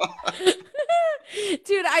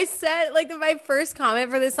 Dude, I said like my first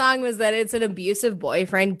comment for this song was that it's an abusive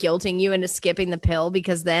boyfriend guilting you into skipping the pill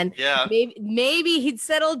because then Yeah. maybe he'd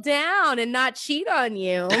settle down and not cheat on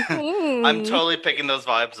you. I'm totally picking those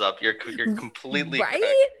vibes up. You're completely right.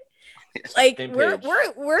 correct. Like Same we're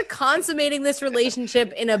page. we're consummating this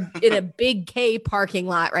relationship in a big K parking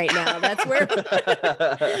lot right now. That's where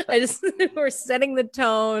we're setting the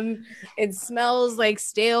tone. It smells like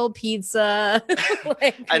stale pizza.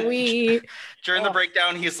 Like And- we During the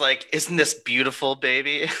breakdown, he's like, "Isn't this beautiful,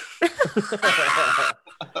 baby?"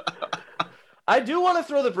 I do want to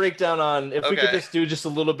throw the breakdown on. If we could Okay. just do just a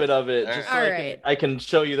little bit of it, just so All I right. I can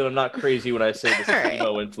show you that I'm not crazy when I say this All is right.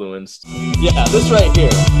 emo influenced. Yeah, this right here.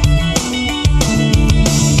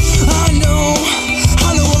 I know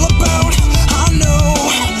all about. I know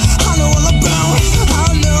all about.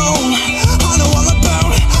 I know all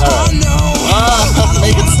about. I know.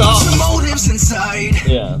 Make it stop. The motives inside.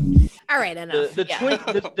 Yeah, all right, enough. the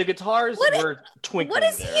Yeah. the guitars were twinkling. What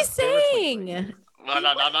is there. he They were saying? twinkling.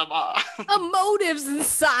 Motives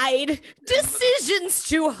inside, decisions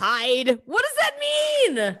to hide. What does that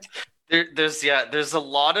mean? There's a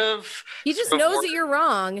lot of He just knows that you're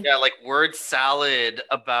wrong. like word salad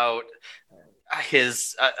about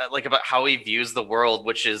his like about how he views the world,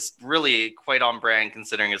 which is really quite on brand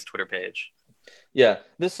considering his Twitter page. Yeah,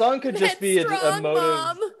 this song could just be a motive.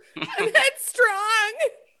 Mom. I'm headstrong.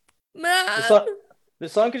 Mom.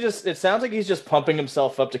 This song could just, it sounds like he's just pumping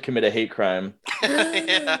himself up to commit a hate crime.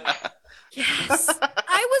 Yeah. Yes.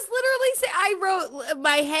 I was literally saying, I wrote,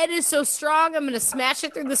 my head is so strong, I'm going to smash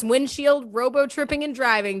it through this windshield, robo-tripping and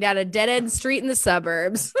driving down a dead-end street in the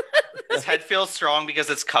suburbs. His head feels strong because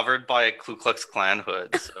it's covered by a Ku Klux Klan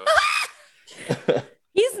hood. So.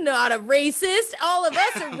 He's not a racist. All of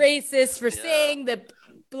us are racist for saying that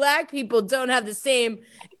black people don't have the same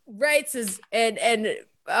rights as and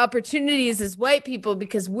opportunities as white people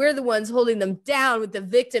because we're the ones holding them down with the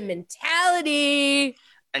victim mentality.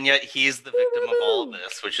 And yet he's the victim of all of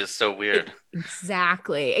this, which is so weird.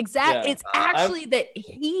 Exactly. Yeah. It's actually that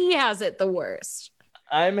he has it the worst.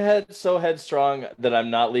 I'm so headstrong that I'm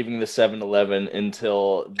not leaving the 7-Eleven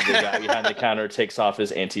until the guy behind the counter takes off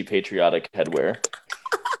his anti-patriotic headwear.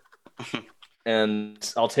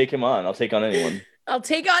 And I'll take him on. I'll take on anyone. I'll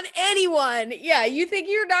take on anyone. Yeah, you think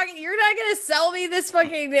you're not gonna sell me this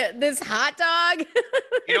this hot dog?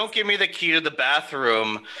 You don't give me the key to the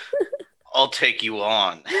bathroom, I'll take you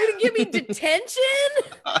on. You're gonna give me detention?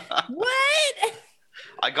 What?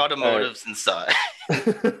 I got motives inside.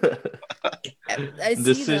 I see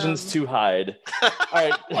Decisions them. to hide. All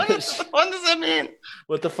right. What does that mean?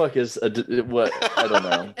 What the fuck is what? I don't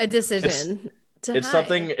know. A decision. It's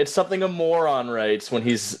something a moron writes when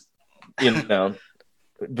he's,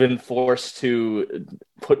 been forced to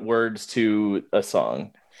put words to a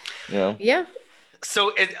song. Yeah. So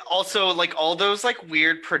it also like all those like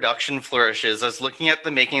weird production flourishes. I was looking at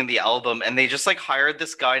the making of the album, and they just like hired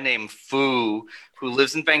this guy named Foo who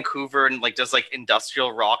lives in Vancouver and like does like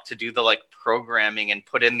industrial rock to do the like programming and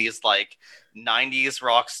put in these like 90s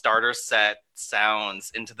rock starter set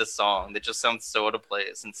sounds into the song that just sounds so out of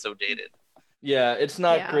place and so dated. Yeah, it's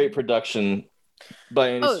not great production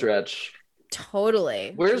by any stretch.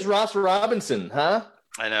 Totally. Where's Ross Robinson, huh?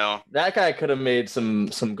 I know. That guy could have made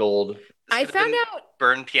some gold. I found out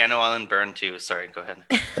Burn Piano Island Burn too. Sorry, go ahead.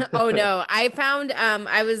 Oh no, I found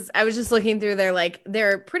I was just looking through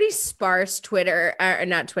their pretty sparse Wikipedia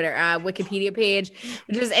page,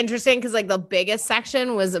 which is interesting because like the biggest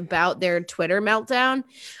section was about their Twitter meltdown.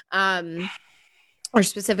 Or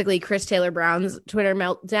specifically Chris Taylor Brown's Twitter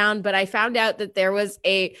meltdown, but I found out that there was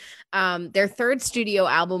their third studio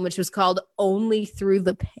album, which was called Only Through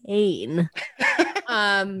the Pain,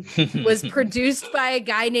 was produced by a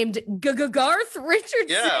guy named Garth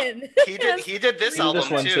Richardson. Yeah, he did this album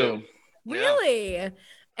one too. Really? Yeah.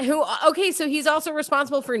 Okay, so he's also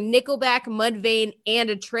responsible for Nickelback, Mudvayne, and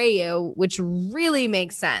Atreyu, which really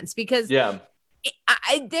makes sense because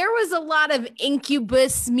there was a lot of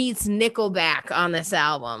Incubus meets Nickelback on this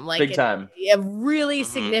album, like big time. A really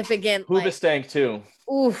significant. Hoobastank too.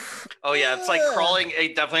 Oof. Oh yeah, it's like crawling.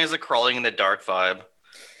 It definitely has a crawling in the dark vibe.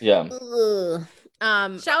 Yeah.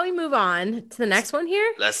 Shall we move on to the next one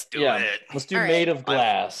here? Let's do it. Let's do Made of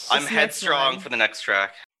Glass. I'm headstrong for the next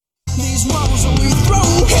track. These walls that we throw,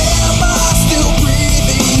 am I still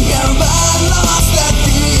breathing? Have I lost that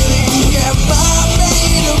feeling? Am I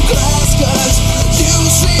made of glass? 'Cause you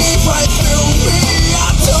see right through me.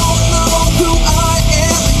 I don't know who I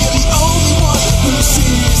am. You're the only one who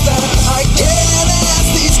sees that. I can't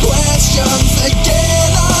ask these questions. They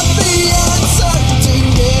cannot be answered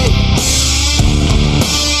today.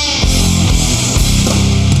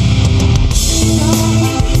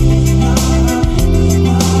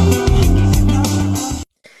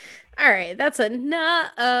 All right, that's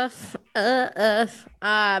enough.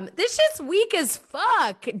 This shit's weak as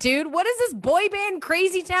fuck, dude. What is this boy band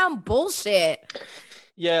Crazy Town bullshit?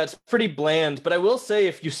 Yeah, it's pretty bland, but I will say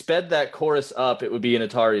if you sped that chorus up, it would be an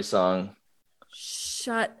Atari song.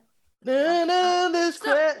 Shut. These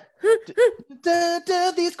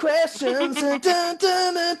questions. Here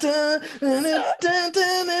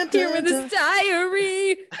with this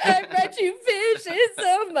diary, I read you visions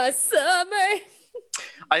of my summer.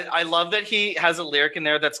 I love that he has a lyric in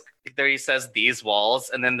there he says these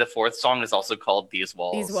walls, and then the fourth song is also called These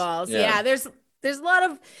Walls. These walls. Yeah, there's a lot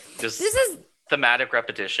of this is thematic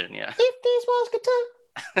repetition, yeah. If these walls could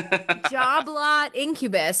talk. Job lot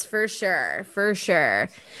Incubus for sure.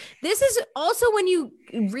 This is also when you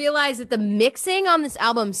realize that the mixing on this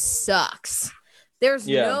album sucks. There's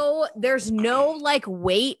no like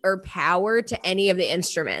weight or power to any of the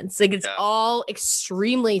instruments. Like it's all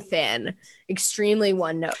extremely thin, extremely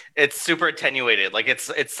one note. It's super attenuated. Like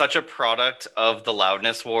it's such a product of the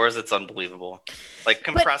loudness wars. It's unbelievable. Like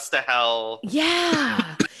compressed to hell.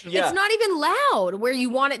 Yeah. It's not even loud where you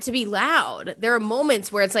want it to be loud. There are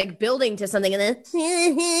moments where it's like building to something and then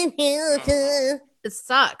it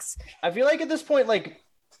sucks. I feel like at this point, like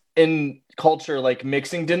in culture, like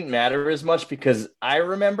mixing didn't matter as much because I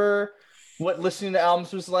remember what listening to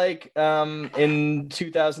albums was like in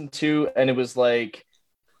 2002, and it was like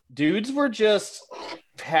dudes were just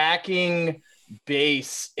packing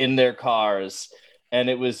bass in their cars. And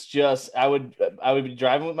it was just, I would be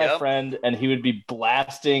driving with my friend and he would be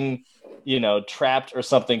blasting, Trapped or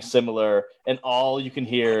something similar. And all you can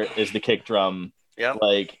hear is the kick drum. Yeah.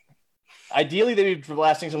 Like ideally they'd be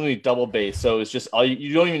blasting something with double bass. So it's just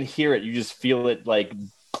you don't even hear it. You just feel it like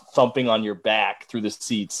thumping on your back through the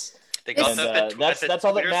seats. That's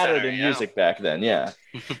all that mattered in music back then. Yeah.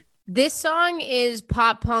 This song is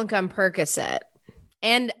pop punk on Percocet.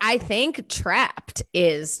 And I think Trapped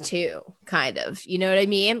is too, kind of. You know what I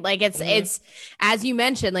mean? Like it's as you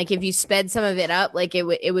mentioned, like if you sped some of it up, like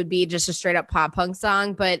it would be just a straight up pop punk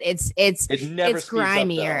song, but it's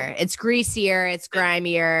grimier, it's greasier, it's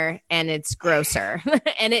grimier, and it's grosser.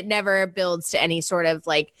 And it never builds to any sort of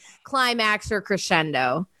like climax or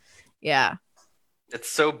crescendo. Yeah. It's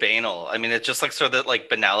so banal. I mean, it's just like sort of the like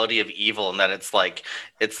banality of evil, and that it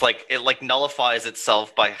like nullifies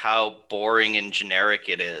itself by how boring and generic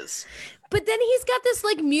it is. But then he's got this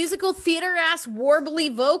like musical theater ass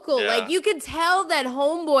warbly vocal. Like you could tell that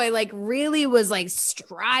homeboy like really was like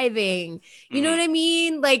striving. You know what I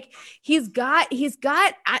mean? Like he's got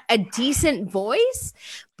a decent voice,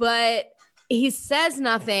 but he says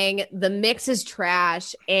nothing. The mix is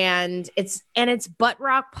trash, and it's butt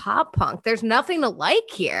rock pop punk. There's nothing to like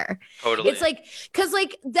here. Totally. It's like, cause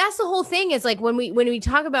like that's the whole thing is like when we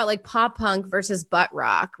talk about like pop punk versus butt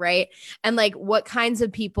rock, right? And like what kinds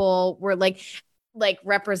of people were like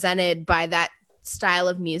represented by that style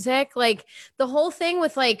of music. Like the whole thing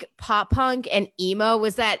with like pop punk and emo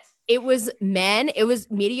was that it was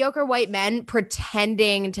mediocre white men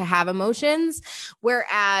pretending to have emotions,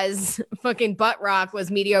 whereas fucking butt rock was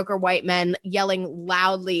mediocre white men yelling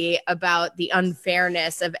loudly about the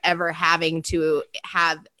unfairness of ever having to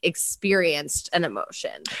have experienced an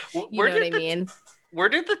emotion. You know what I mean? Where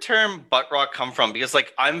did the term butt rock come from? Because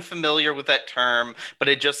like I'm familiar with that term, but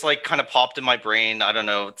it just like kind of popped in my brain, I don't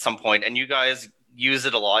know, at some point, and you guys use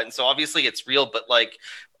it a lot. And so obviously it's real, but like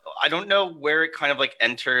I don't know where it kind of like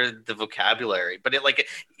entered the vocabulary, but it like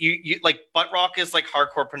you like butt rock is like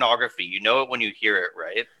hardcore pornography. You know it when you hear it,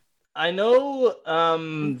 right? I know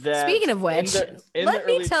that. Speaking of which, let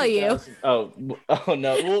me tell you. Oh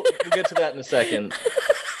no, we'll get to that in a second.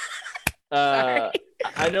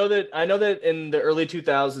 I know that in the early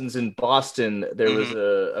 2000s in Boston, there was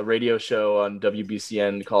a radio show on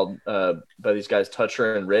WBCN called by these guys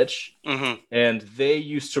Toucher and Rich, and they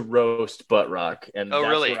used to roast butt rock, and that's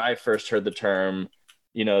where I first heard the term.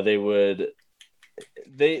 They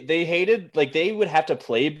hated, like, they would have to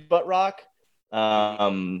play butt rock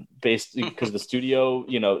based because the studio,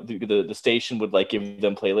 the station would like give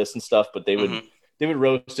them playlists and stuff, but they would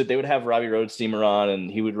roast it. They would have Robbie Roadsteamer on, and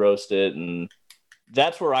he would roast it, and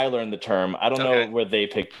that's where I learned the term. I don't know where they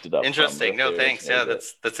picked it up. Interesting. No, thanks. Yeah,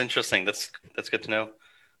 that's interesting. That's good to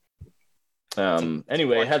know.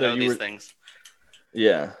 Anyway, Heather, these things.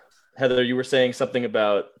 Yeah, Heather, you were saying something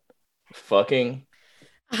about fucking.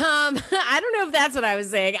 I don't know if that's what I was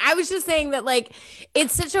saying. I was just saying that like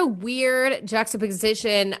it's such a weird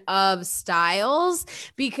juxtaposition of styles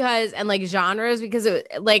and like genres because it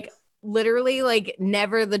like literally like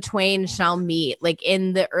never the twain shall meet. Like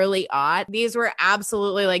in the early aught, these were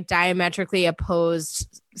absolutely like diametrically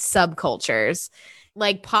opposed subcultures.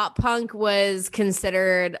 Like pop punk was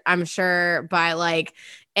considered, I'm sure, by like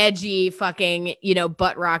edgy fucking,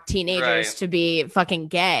 butt rock teenagers to be fucking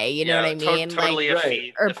gay. You know what I mean?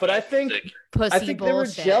 Totally but I think pussy they were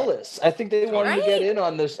jealous. I think they wanted to get in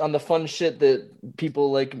on the fun shit that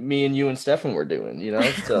people like me and you and Stefan were doing,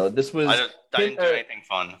 So this was I didn't do anything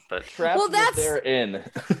fun, but they're in.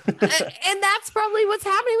 And that's probably what's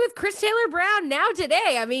happening with Chris Taylor Brown now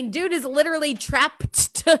today. I mean, dude is literally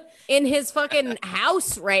trapped in his fucking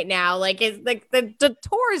house right now. Like it's like the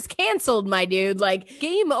tour is canceled, my dude. Like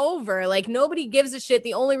game over. Like nobody gives a shit.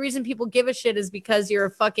 The only reason people give a shit is because you're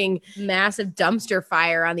a fucking massive dumpster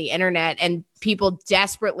fire on the internet and people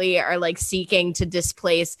desperately are like seeking to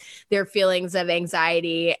displace their feelings of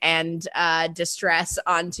anxiety and distress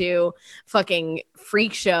onto fucking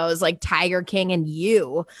freak shows like Tiger King and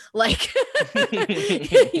You. Like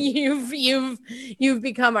you've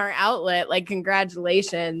become our outlet. Like,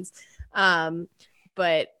 congratulations.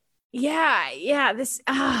 But yeah, this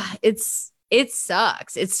it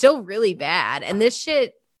sucks. It's still really bad. And this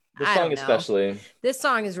shit, This I song don't know. especially. This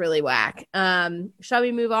song is really whack. Shall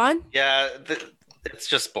we move on? Yeah, it's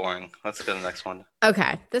just boring. Let's go to the next one.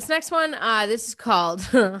 Okay. This next one, this is called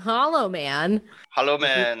Hollow Man. Hello,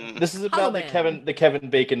 man. This is Hollow about Man. the Kevin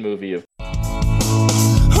Bacon movie.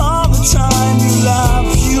 All the time you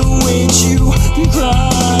laugh, you wait, you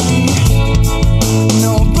cry.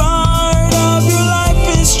 No part of your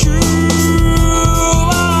life is true.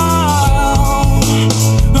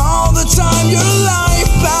 All the time your life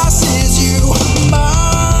passes you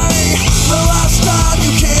by. The last time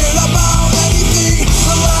you cared about anything,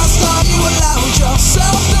 the last time you allowed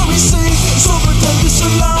yourself to be seen. So pretend it's a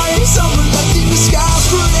lie, some reflecting disguise,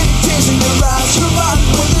 putting tears in your eyes, provided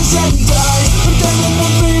with this and die. Pretending to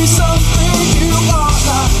be something you are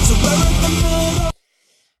not. So we're in the middle.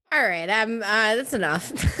 All right, that's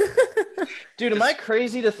enough. Dude, am I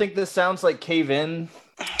crazy to think this sounds like Cave In?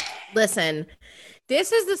 Listen,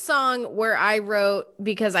 this is the song where I wrote,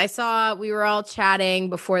 because I saw we were all chatting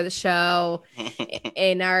before the show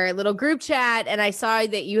in our little group chat, and I saw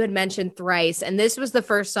that you had mentioned Thrice, and this was the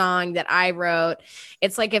first song that I wrote.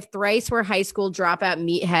 It's like if Thrice were high school dropout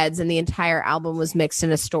meatheads and the entire album was mixed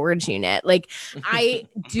in a storage unit. Like, I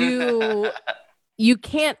do. You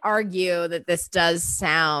can't argue that this does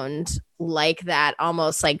sound like that,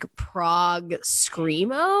 almost like prog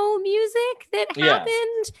screamo music that Yeah.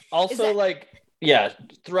 happened. Also, that- like, yeah,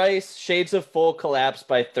 Thrice, Shades of Full collapse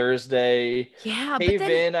by Thursday. Yeah, but Cave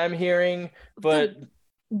then In, I'm hearing, but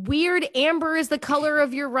weird amber is the color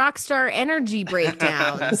of your rock star energy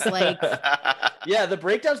breakdowns. Like, yeah, the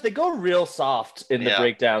breakdowns, they go real soft in the Yeah.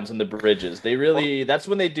 breakdowns and the bridges. They really, that's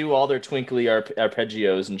when they do all their twinkly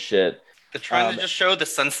arpeggios and shit. They're trying to just show the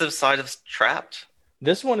sensitive side of Trapped.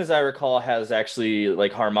 This one, as I recall, has actually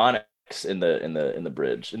like harmonics in the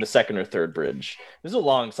bridge, in the second or third bridge. This is a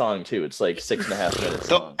long song too. It's like 6.5 minutes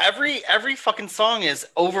So long. every fucking song is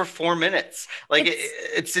over 4 minutes. Like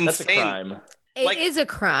it's insane. That's a crime. it is a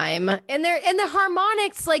crime. And the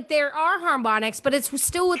harmonics, like, there are harmonics, but it's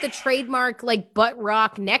still with the trademark like butt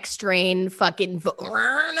rock neck strain fucking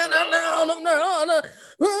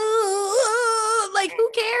like, who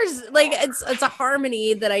cares? Like, it's a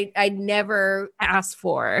harmony that I never asked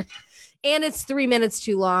for. And it's 3 minutes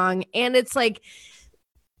too long. And it's like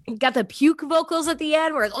got the puke vocals at the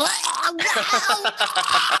end where it's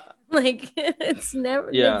like it's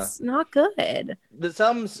not good. This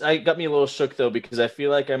album's got me a little shook though, because I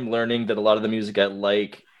feel like I'm learning that a lot of the music I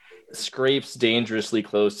like scrapes dangerously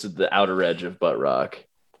close to the outer edge of butt rock.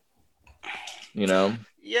 You know?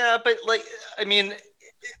 Yeah, but like, I mean,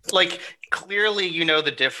 like, clearly you know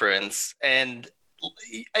the difference, and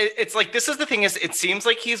it's like, this is the thing, is it seems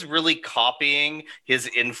like he's really copying his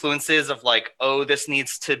influences of like, oh, this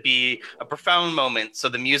needs to be a profound moment, so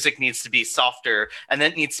the music needs to be softer, and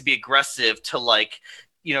then it needs to be aggressive to, like,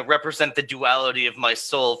 you know, represent the duality of my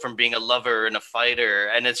soul from being a lover and a fighter.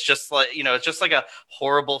 And it's just like, you know, it's just like a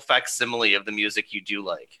horrible facsimile of the music you do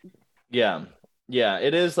like. Yeah. Yeah,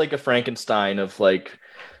 it is like a Frankenstein of, like,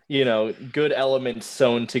 you know, good elements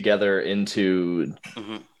sewn together into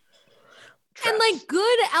And traps. like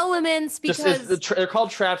good elements, because They're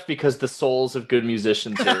called traps because the souls of good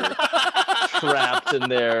musicians are trapped in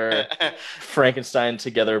their Frankenstein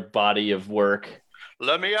together body of work.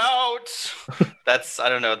 Let me out. That's, I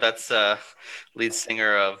don't know, that's lead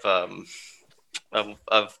singer of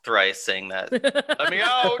Thrice saying that. Let me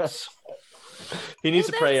out. He needs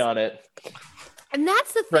Well, to pray on it. and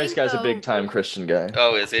that's the thing. Thrice guy's a though. big time Christian guy.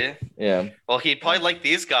 Oh, is he? Yeah. Well, he'd probably like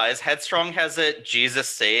these guys. Headstrong has a Jesus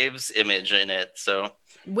Saves image in it. So,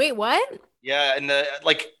 Wait, what? yeah, and the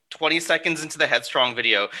like 20 seconds into the Headstrong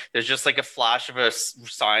video, there's just like a flash of a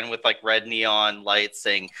sign with like red neon lights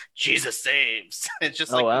saying Jesus Saves. It's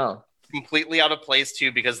just like Oh wow. completely out of place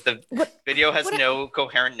too, because the video has no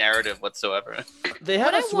coherent narrative whatsoever. They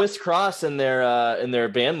have a Swiss cross in their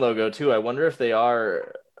band logo too. I wonder if they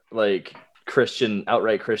are like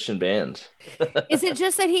outright Christian band. Is it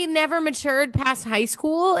just that he never matured past high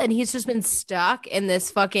school and he's just been stuck in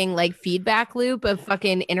this fucking like feedback loop of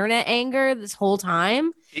fucking internet anger this whole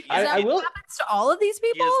time? I will. Happens to all of these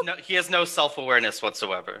people? He has no self-awareness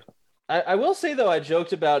whatsoever. I will say though, I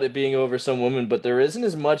joked about it being over some woman, but there isn't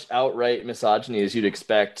as much outright misogyny as you'd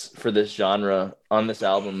expect for this genre on this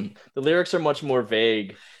album. The lyrics are much more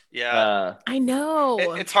vague. Yeah. I know.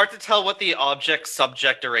 It's hard to tell what the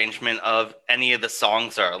object-subject arrangement of any of the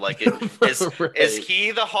songs are. Like, Right. is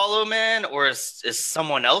he the Hollow Man, or is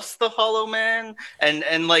someone else the Hollow Man?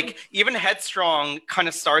 And like, even Headstrong kind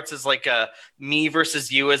of starts as like a me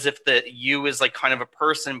versus you, as if the you is like kind of a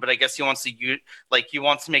person, but I guess he wants to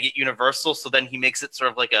make it universal. So then he makes it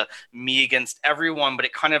sort of like a me against everyone, but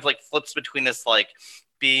it kind of like flips between this like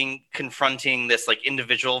confronting this like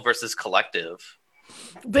individual versus collective.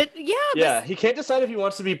 But yeah, he can't decide if he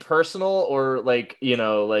wants to be personal or like,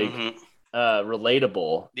 relatable.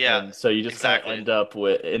 Yeah, and so you just exactly. kind of end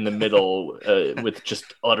up in the middle with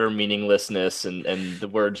just utter meaninglessness, and the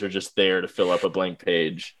words are just there to fill up a blank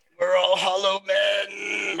page. We're all hollow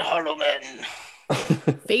men.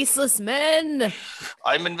 faceless men.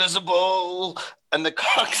 I'm invisible, and the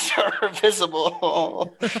cocks are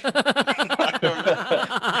visible.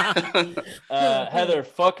 Heather,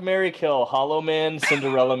 fuck, marry, kill, Hollow Man,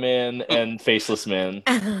 Cinderella Man, and Faceless Man.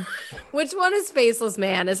 Which one is Faceless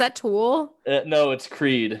Man? Is that Tool? No, it's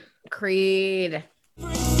Creed. Creed.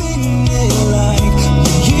 Everything they like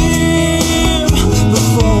the year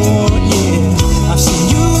before, yeah. I've seen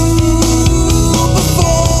you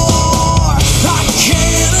before. I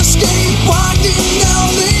can't escape walking down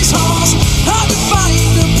these halls. Hard to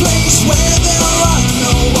find a place where there are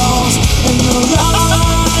no walls, and the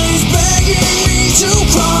lines begging me to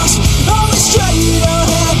cross. Always straight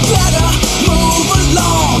ahead, better move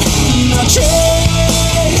along. Now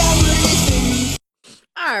trade everything.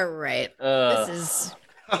 All right. This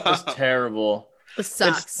It's terrible.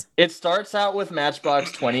 sucks. It starts out with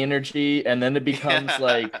Matchbox 20 energy, and then it becomes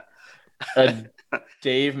like a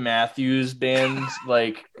Dave Matthews Band,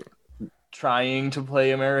 like trying to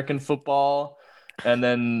play American football, and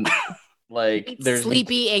then like there's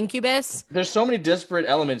Sleepy Incubus. There's so many disparate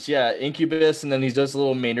elements. Yeah, Incubus, and then he does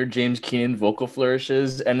little Maynard James Keenan vocal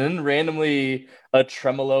flourishes, and then randomly a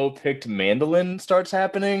tremolo picked mandolin starts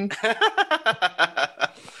happening.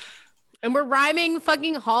 And we're rhyming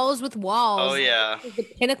fucking halls with walls. Oh yeah. This is the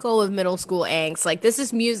pinnacle of middle school angst. Like, this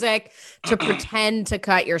is music to pretend to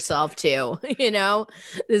cut yourself to, you know?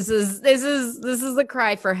 This is the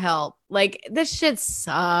cry for help. Like, this shit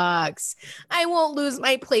sucks. I won't lose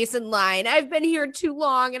my place in line. I've been here too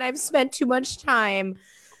long and I've spent too much time.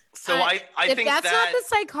 So I if think that's not the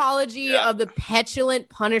psychology of the petulant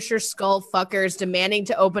Punisher skull fuckers demanding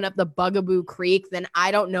to open up the Bugaboo Creek, then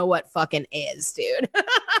I don't know what fucking is, dude.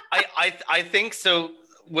 I think so.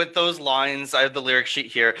 With those lines, I have the lyric sheet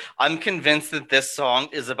here. I'm convinced that this song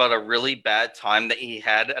is about a really bad time that he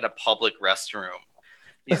had at a public restroom.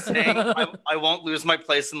 He's saying, I won't lose my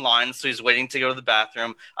place in line, so he's waiting to go to the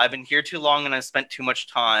bathroom. I've been here too long and I've spent too much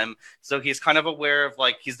time. So he's kind of aware of,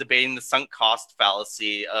 like, he's debating the sunk cost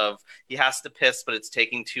fallacy of he has to piss, but it's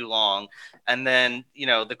taking too long. And then, you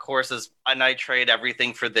know, the chorus is, and I trade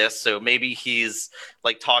everything for this. So maybe he's,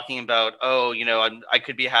 like, talking about, oh, you know, I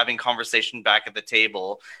could be having conversation back at the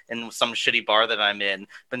table in some shitty bar that I'm in.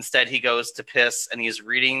 But instead he goes to piss and he's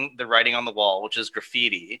reading the writing on the wall, which is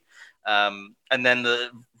graffiti. And then the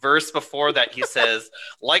verse before that, he says,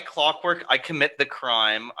 like clockwork, I commit the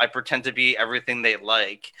crime. I pretend to be everything they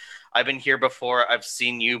like. I've been here before. I've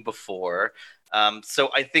seen you before. So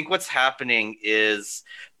I think what's happening is,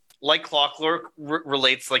 like clockwork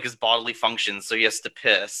relates like his bodily functions. So he has to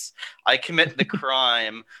piss. I commit the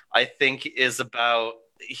crime, I think, is about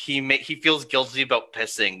he feels guilty about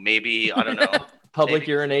pissing. Maybe, I don't know. Public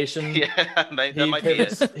urination. Yeah, that might be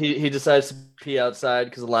it. He decides to pee outside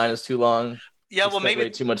because the line is too long. Yeah, well, maybe way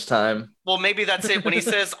too much time. Well, maybe that's it. When he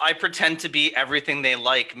says, I pretend to be everything they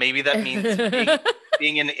like, maybe that means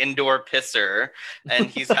being an indoor pisser, and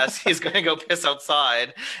he's going to go piss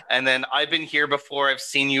outside. And then, I've been here before. I've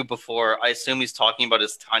seen you before. I assume he's talking about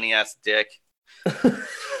his tiny ass dick.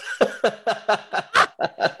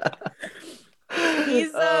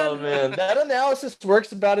 Oh man, that analysis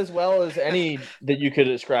works about as well as any that you could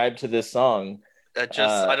ascribe to this song. I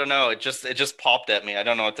don't know. It just popped at me. I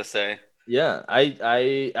don't know what to say. Yeah,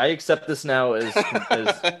 I accept this now as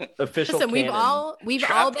official. Listen, canon. we've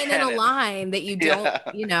all been in a line that you don't,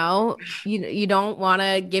 you know, you don't want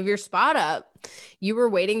to give your spot up. You were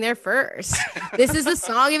waiting there first. This is a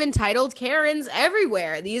song of entitled Karens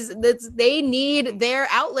everywhere. They need their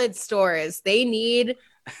outlet stores. They need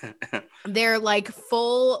their like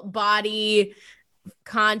full body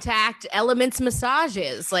contact elements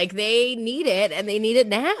massages. Like, they need it, and they need it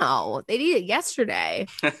now. They need it yesterday.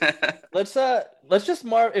 Let's just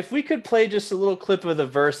if we could play just a little clip of the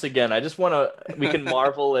verse again. We can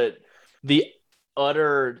marvel at the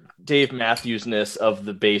utter Dave Matthews-ness of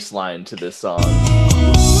the bass line to this song. Like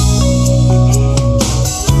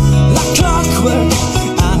clockwork,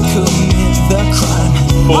 I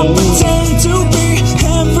I pretend to be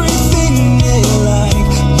everything they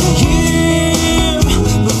like the year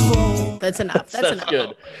before. That's enough. That's enough.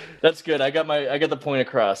 good. That's good. I got the point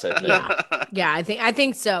across. I think. Yeah, I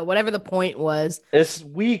think so. Whatever the point was. It's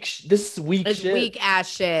weak. This is weak It's shit. weak ass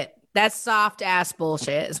shit. That's soft ass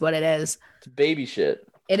bullshit is what it is. It's baby shit.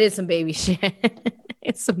 It is some baby shit.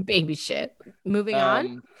 It's some baby shit. Moving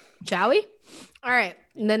on, shall we? All right.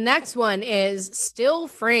 The next one is Still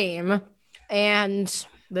Frame. And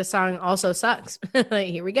the song also sucks.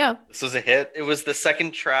 Here we go. This was a hit. It was the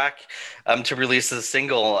second track to release as a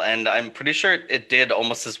single, and I'm pretty sure it did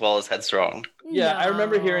almost as well as Headstrong. Yeah, I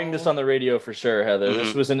remember hearing this on the radio for sure, Heather.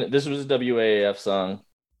 Mhm. This was a WAAF song.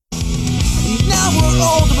 Now we're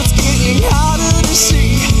older, but it's getting harder to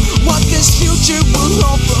see what this future will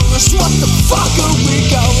hold for us. What the fuck are we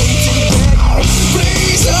going to get?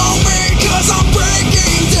 Please help me, cause I'm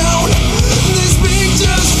breaking down. This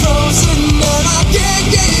picture's frozen and I can't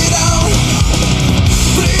get it out.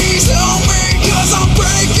 Please help me, cause I'm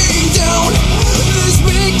breaking down. This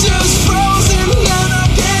picture's frozen and I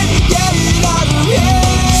can't get it out of here.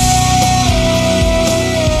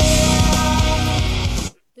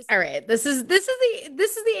 All right. This is the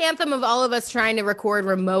anthem of all of us trying to record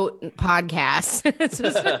remote podcasts. It's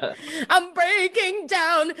just, I'm breaking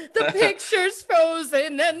down. The picture's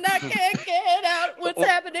frozen and I can't get out. What's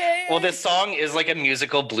happening? Well, this song is like a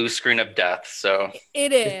musical blue screen of death, so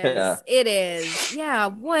It is. Yeah. It is. Yeah.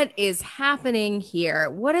 What is happening here?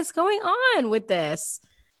 What is going on with this?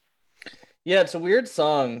 Yeah, it's a weird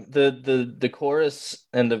song. The chorus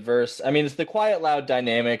and the verse. I mean, it's the quiet loud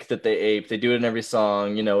dynamic that they ape. They do it in every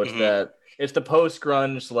song. You know, it's Mhm. it's the post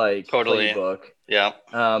grunge like Totally. playbook. yeah.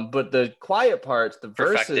 But the quiet parts,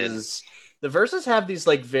 Perfected. the verses have these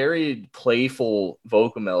like very playful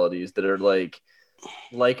vocal melodies that are like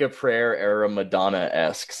a prayer era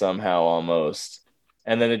Madonna-esque somehow almost.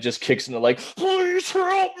 And then it just kicks into like, please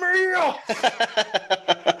help me.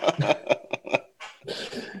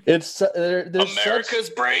 It's there's America's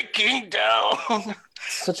breaking down.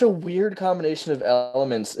 such a weird combination of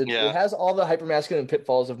elements. It has all the hypermasculine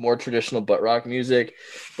pitfalls of more traditional butt rock music,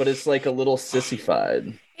 but it's like a little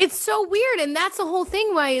sissified. It's so weird. And that's the whole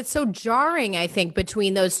thing why it's so jarring, I think,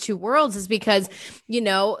 between those two worlds is because, you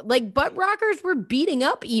know, like butt rockers were beating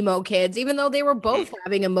up emo kids, even though they were both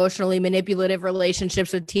having emotionally manipulative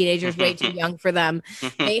relationships with teenagers way too young for them.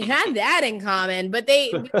 They had that in common, but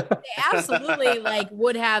they absolutely like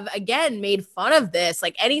would have, again, made fun of this,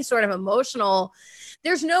 like any sort of emotional.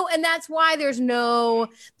 And that's why there's no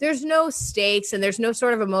stakes and there's no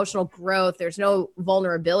sort of emotional growth. There's no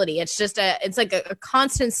vulnerability. It's just it's like a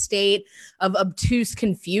constant state of obtuse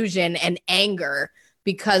confusion and anger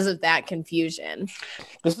because of that confusion.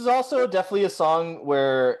 This is also definitely a song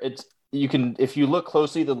where if you look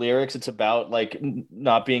closely at the lyrics, it's about like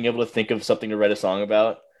not being able to think of something to write a song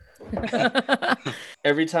about.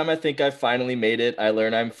 Every time I think I've finally made it, I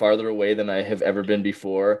learn I'm farther away than I have ever been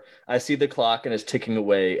before. I see the clock and it's ticking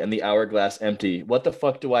away and the hourglass empty. What the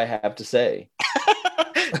fuck do I have to say?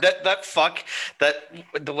 that fuck, that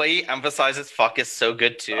the way he emphasizes fuck is so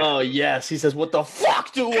good too. Oh yes, he says, "What the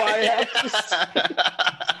fuck do I have to say?"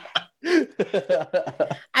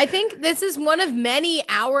 I think this is one of many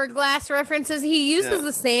hourglass references. He uses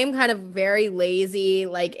the same kind of very lazy,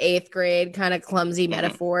 like 8th grade kind of clumsy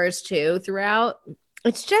metaphors too throughout.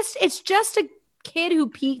 It's just a kid who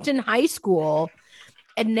peaked in high school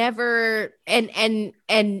and never and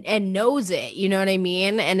knows it, you know what I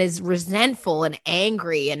mean? And is resentful and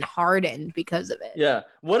angry and hardened because of it. Yeah.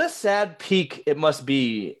 What a sad peak it must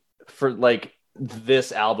be for like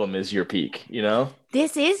this album is your peak, you know?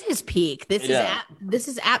 This is his peak. This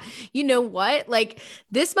is you know what? Like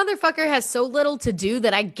this motherfucker has so little to do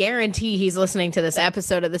that I guarantee he's listening to this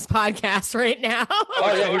episode of this podcast right now.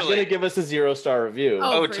 Oh yeah, he's gonna give us a 0-star review.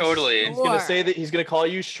 Oh, for totally. He's gonna say that he's gonna call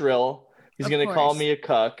you shrill. He's Of gonna call course. me a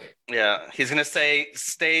cuck. Yeah, he's gonna say,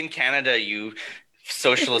 "Stay in Canada, you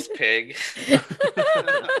socialist pig."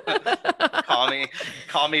 call me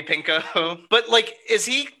Pinko. But like, is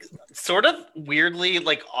he sort of weirdly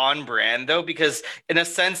like on brand though? Because in a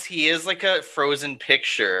sense, he is like a frozen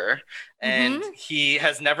picture, and he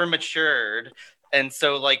has never matured, and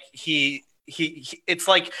so like he it's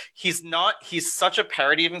like he's such a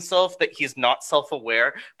parody of himself that he's not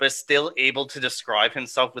self-aware, but is still able to describe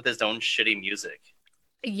himself with his own shitty music.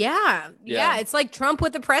 Yeah. It's like Trump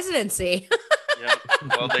with the presidency. Yeah.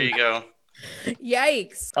 Well, there you go.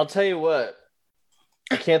 Yikes. I'll tell you what.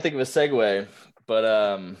 I can't think of a segue, but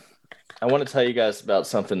I want to tell you guys about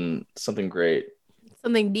something great.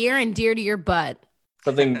 Something near and dear to your butt.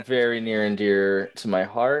 Something very near and dear to my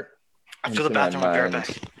heart. After and the to my bathroom, I'll be right mind.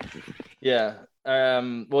 back. Yeah.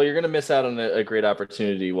 Well, you're gonna miss out on a great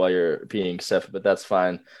opportunity while you're peeing, Seth, but that's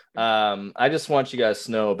fine. I just want you guys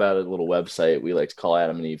to know about a little website we like to call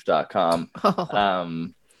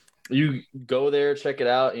AdamandEve.com. You go there, check it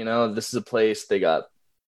out. You know, this is a place. They got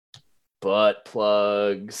butt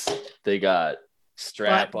plugs. They got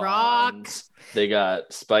strap-ons. They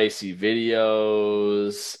got spicy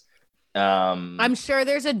videos. I'm sure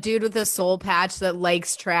there's a dude with a soul patch that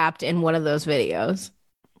likes Trapped in one of those videos.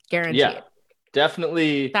 Guaranteed. Yeah.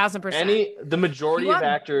 Definitely 1,000%. The majority of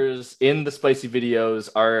actors in the spicy videos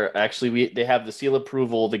are actually they have the seal of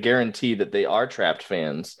approval, the guarantee that they are Trapped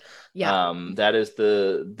fans. Yeah. That is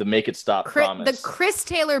the make it stop promise. The Chris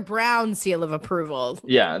Taylor Brown seal of approval.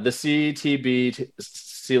 Yeah, the CTB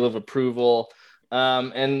seal of approval.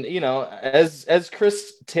 And you know, as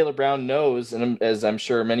Chris Taylor Brown knows, and as I'm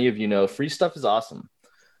sure many of you know, free stuff is awesome.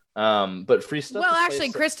 But free stuff. Well,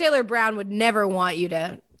 actually, Chris Taylor Brown would never want you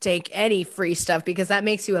to take any free stuff because that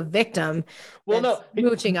makes you a victim. Well, no,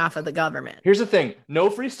 mooching off of the government. Here's the thing: no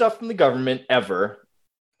free stuff from the government ever,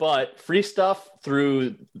 but free stuff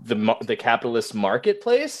through the capitalist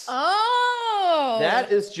marketplace. Oh,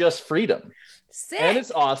 that is just freedom. Sick. And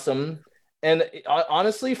it's awesome. And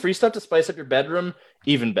honestly, free stuff to spice up your bedroom,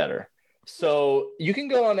 even better. So you can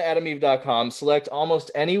go on to AdamandEve.com, select almost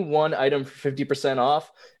any one item for 50%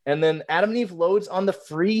 off, and then Adam and Eve loads on the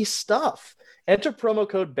free stuff. Enter promo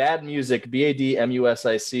code BADMUSIC,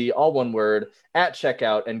 BADMUSIC, all one word, at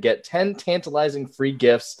checkout and get 10 tantalizing free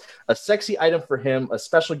gifts, a sexy item for him, a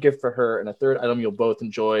special gift for her, and a third item you'll both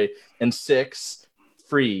enjoy, and 6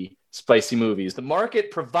 free spicy movies. The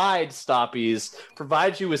market provides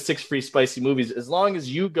you with 6 free spicy movies as long as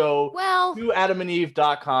you go to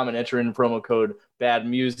AdamandEve.com and enter in promo code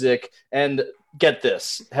BADMUSIC. And get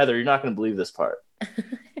this, Heather, you're not going to believe this part.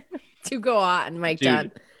 To go on, Mike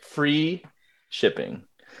Dunn. Free shipping.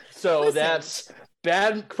 So that's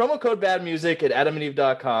promo code BADMUSIC at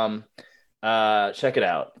AdamandEve.com. Check it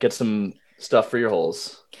out. Get some stuff for your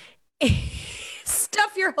holes.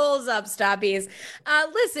 Stuff your holes up, stoppies.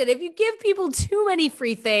 Listen, if you give people too many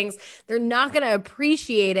free things, they're not going to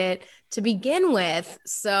appreciate it to begin with.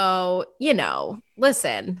 So, you know,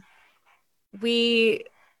 listen, we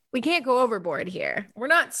can't go overboard here. We're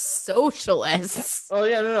not socialists. Oh,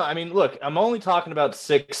 yeah, no. I mean, look, I'm only talking about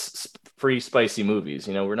 6 free spicy movies.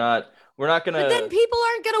 You know, we're not going to. But then people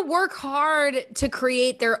aren't going to work hard to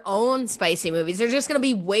create their own spicy movies. They're just going to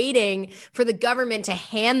be waiting for the government to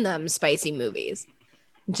hand them spicy movies.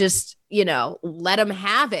 Just, you know, let them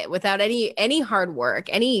have it without any hard work,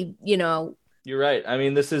 you know. You're right. I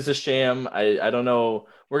mean, this is a sham. I don't know.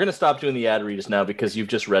 We're going to stop doing the ad reads now because you've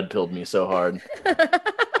just red pilled me so hard.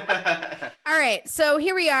 All right. So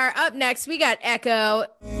here we are. Up next, we got Echo.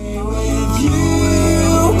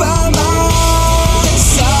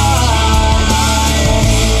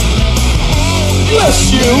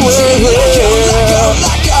 Wish you were here.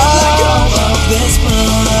 Let go of this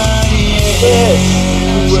body.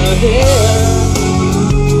 You were here.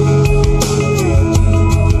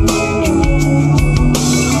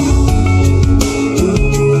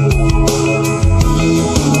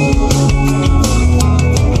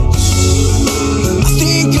 I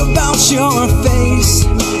think about your face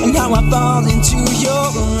and how I fall into your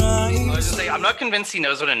eyes. I was just saying, I'm not convinced he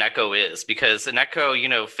knows what an echo is because an echo, you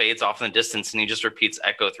know, fades off in the distance and he just repeats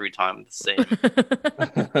echo 3 times the same.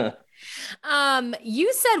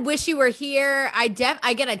 You said "Wish You Were Here." I get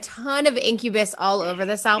a ton of Incubus all over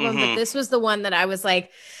this album, but this was the one that I was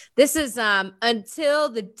like, "This is Until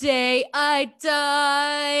the Day I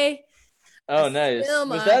Die." Oh, nice.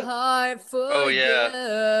 Was that heart for you.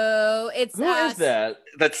 It's who is that?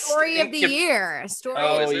 That's Story of the Year.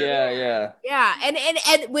 Yeah, and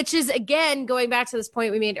which is again going back to this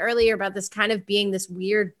point we made earlier about this kind of being this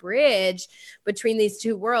weird bridge between these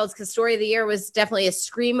two worlds. Because Story of the Year was definitely a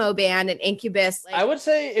screamo band, and Incubus. I would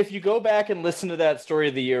say if you go back and listen to that Story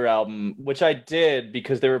of the Year album, which I did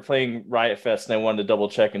because they were playing Riot Fest, and I wanted to double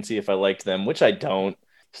check and see if I liked them, which I don't.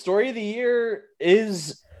 Story of the Year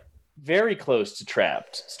is very close to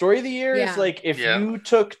Trapped. Story of the Year is like if you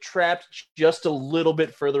took Trapped just a little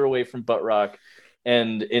bit further away from butt rock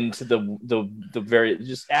and into the very,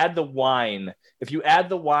 just add the whine. If you add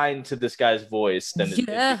the whine to this guy's voice, then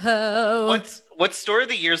what's Story of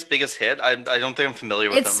the Year's biggest hit? I don't think I'm familiar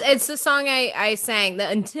with them. It's the song I sang, the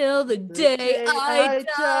Until the Day I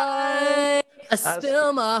Die, I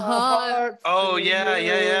Spill My Heart. Oh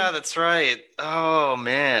yeah, that's right. Oh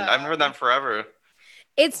man, I've heard that forever.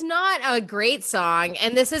 It's not a great song,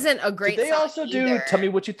 and this isn't a great Did they song also do either. Tell Me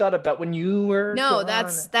What You Thought About When You Were No, Gone?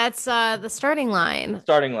 that's the starting line.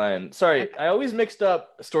 Starting Line. Sorry, I always mixed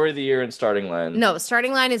up Story of the Year and Starting Line. No,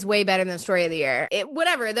 starting line is way better than story of the year.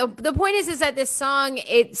 Whatever. The point is that this song,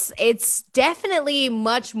 it's definitely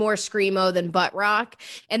much more screamo than butt rock.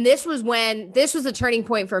 And this was a turning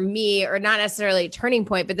point for me, or not necessarily a turning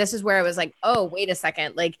point, but this is where I was like, oh, wait a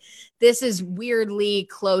second. Like, this is weirdly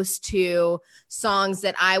close to songs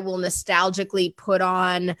that I will nostalgically put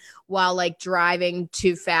on while like driving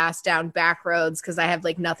too fast down back roads because I have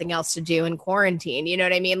like nothing else to do in quarantine. You know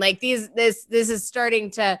what I mean? Like this is starting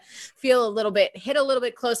to feel hit a little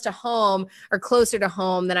bit close to home, or closer to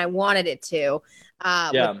home than I wanted it to.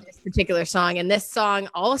 With this particular song. And this song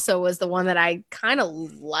also was the one that I kind of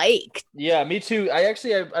liked. Yeah, me too. I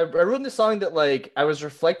wrote this song that like I was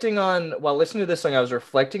reflecting on while listening to this song. I was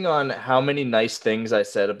reflecting on how many nice things I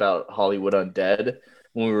said about Hollywood Undead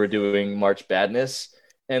when we were doing March Badness.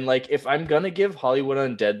 And like, if I'm gonna give Hollywood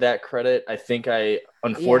Undead that credit, I think I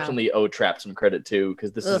unfortunately owe Trapped some credit too,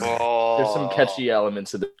 because there's some catchy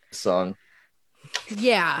elements of this song.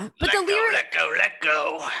 Yeah, but let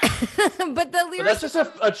go. But the lyrics. But that's just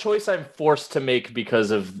a choice I'm forced to make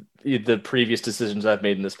because of the previous decisions I've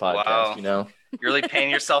made in this podcast. Wow. You know, You're really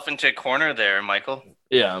painting yourself into a corner there, Michael.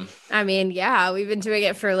 yeah. I mean, yeah, we've been doing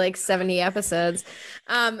it for like 70 episodes.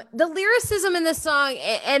 The lyricism in this song,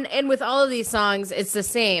 and with all of these songs, it's the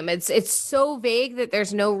same. It's so vague that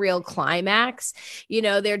there's no real climax. You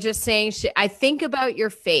know, they're just saying, I think about your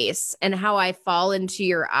face and how I fall into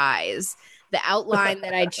your eyes. The outline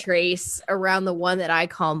that I trace around the one that I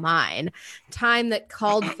call mine. Time that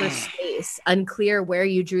called for space, unclear where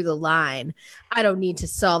you drew the line. I don't need to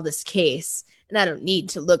solve this case, and I don't need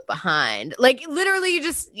to look behind. Like, literally,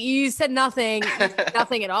 you said nothing,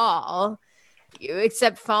 nothing at all.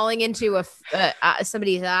 Except falling into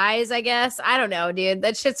somebody's eyes, I guess. I don't know, dude.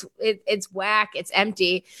 That shit's it's whack. It's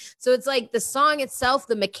empty. So it's like the song itself,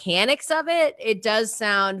 the mechanics of it does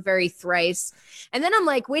sound very Thrice. And then I'm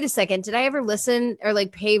like, wait a second, did I ever listen or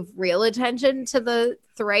like pay real attention to the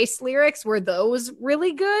Thrice lyrics? Were those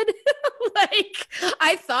really good? Like,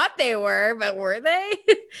 I thought they were, but were they?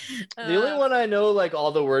 The only one I know like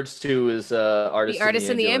all the words to is Artist The Artist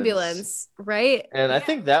in the Ambulance, right? And I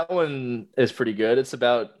think that one is pretty good. It's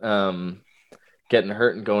about getting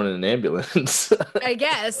hurt and going in an ambulance. I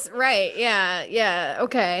guess, right? Yeah.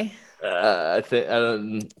 Okay. I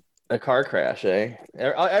think a car crash, eh?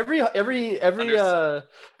 Every early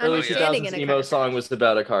Understanding 2000s in a emo car song was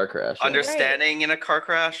about a car crash. Yeah. Understanding in a car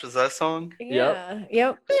crash, was that a song? Yeah.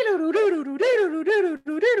 Yep.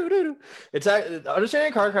 It's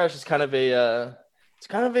Understanding a Car Crash is kind of a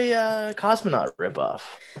cosmonaut ripoff.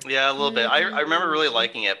 Yeah, a little bit. I remember really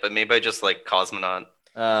liking it, but maybe I just like Cosmonaut.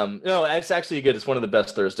 No, it's actually good. It's one of the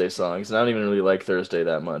best Thursday songs, and I don't even really like Thursday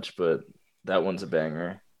that much, but that one's a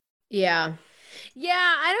banger. Yeah. Yeah,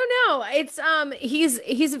 I don't know. It's he's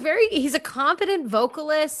a confident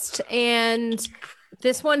vocalist, and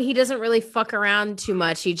this one he doesn't really fuck around too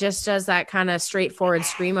much. He just does that kind of straightforward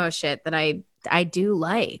screamo shit that I do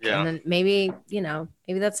like. Yeah. And then maybe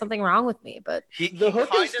that's something wrong with me, but The hook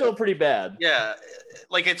is still pretty bad. Yeah,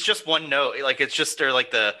 like it's just one note. Like it's just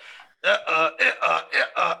like the I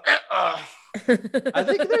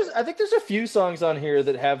think there's a few songs on here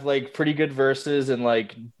that have like pretty good verses and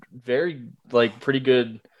like very like pretty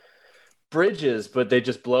good bridges, but they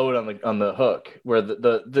just blow it on the hook, where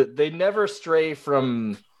they never stray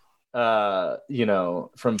from from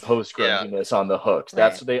post grunginess on the hooks.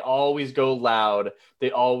 That's They always go loud.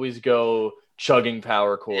 They always go chugging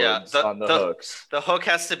power chords on the hooks. The hook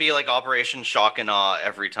has to be like Operation Shock and Awe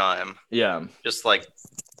every time. Yeah. Just like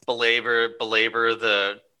belabor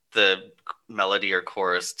the melody or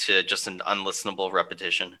chorus to just an unlistenable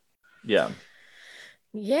repetition. Yeah.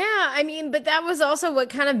 yeah, I mean, but that was also what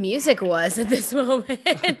kind of music was at this moment.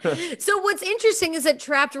 So what's interesting is that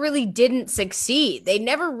Trapped really didn't succeed. They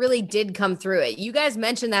never really did come through it. You guys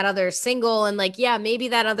mentioned that other single, and like, yeah, maybe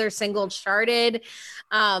that other single charted.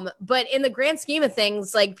 But in the grand scheme of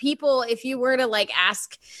things, like people, if you were to like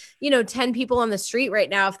ask, 10 people on the street right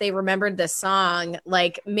now if they remembered this song,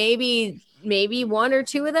 like maybe one or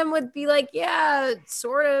two of them would be like, yeah,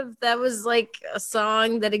 sort of, that was like a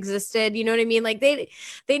song that existed. You know what I mean? Like they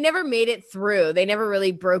never made it through. They never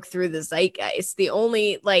really broke through the zeitgeist. The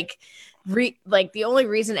only the only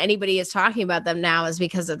reason anybody is talking about them now is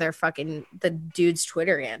because of the dude's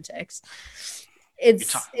Twitter antics.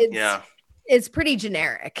 It's pretty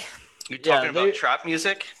generic. You're talking about trap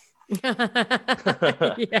music?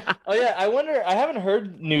 Yeah. Oh yeah, I wonder. I haven't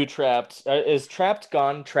heard new Trapped. Is Trapped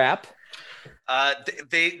gone trap?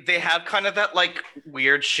 They have kind of that like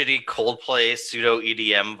weird, shitty Coldplay pseudo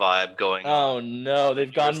EDM vibe going on. Oh no,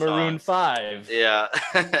 they've gone Maroon 5. Yeah.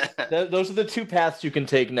 Those are the two paths you can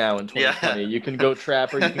take now in 2020. Yeah. You can go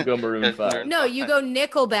trap or you can go Maroon 5. No, you go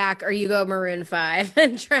Nickelback or you go Maroon 5.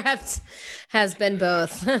 And Trapped has been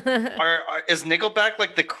both. Is Nickelback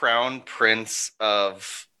like the crown prince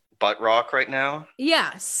of butt rock right now?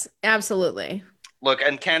 Yes, absolutely. Look,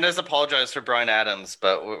 and Canada's apologized for Bryan Adams,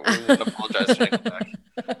 but we wouldn't apologize for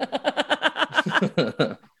Nickelback.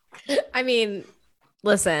 I mean,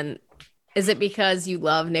 listen, is it because you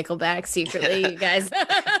love Nickelback secretly, you guys?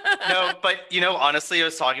 No, but honestly, I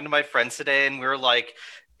was talking to my friends today, and we were like,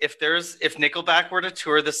 if Nickelback were to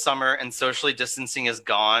tour this summer and socially distancing is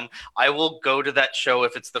gone, I will go to that show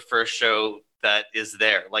if it's the first show that is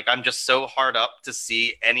there. Like, I'm just so hard up to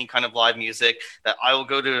see any kind of live music that I will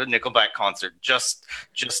go to a Nickelback concert just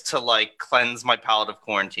to like cleanse my palate of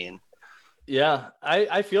quarantine. Yeah,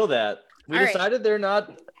 I feel that. We All right. decided they're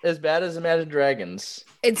not as bad as Imagine Dragons.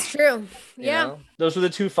 It's true. you Yeah. know? Those were the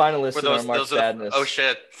two finalists Were in our March Madness. Oh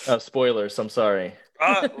shit. Spoilers, I'm sorry.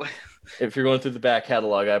 If you're going through the back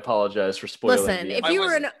catalog, I apologize for spoiling. Listen, if I you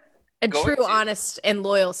were was a going true, to. honest, and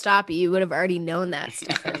loyal Stoppy, you would have already known that,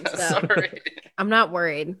 Stefan. So Sorry. I'm not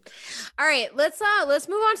worried. All right, let's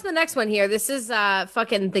move on to the next one here. This is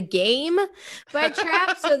fucking The Game by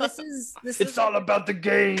Trap. So this is all about the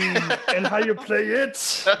game and how you play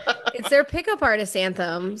it. it's their pickup artist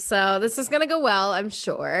anthem. So this is gonna go well, I'm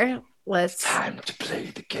sure. Let's Time to play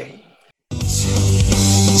the game.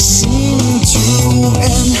 Seem to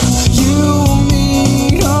end. You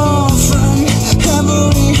meet our friend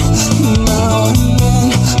heavily now and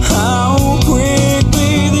then. How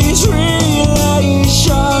quickly these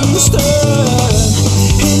relations turn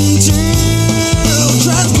into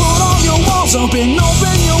transport all your walls open your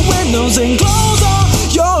windows and close all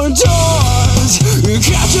your doors. You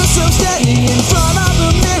catch yourself standing in front of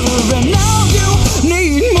the mirror and now you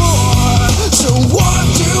need more. So what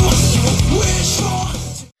do you wish for?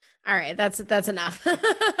 all right, that's enough.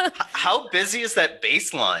 How busy is that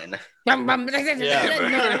bass line?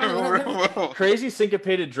 Crazy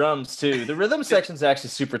syncopated drums too. The rhythm section's actually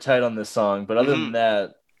super tight on this song, but other than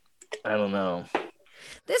that, I don't know.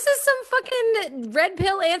 This is some fucking Red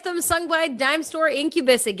Pill anthem sung by Dime Store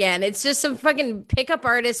Incubus again. It's just some fucking pickup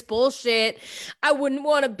artist bullshit. I wouldn't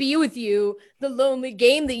want to be with you. The lonely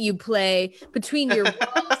game that you play between your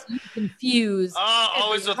walls, you confuse.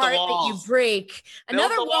 Always Every with the heart walls. that you break. Build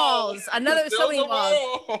Another the wall. walls. Another so Build many the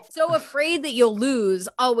walls. wall. So afraid that you'll lose.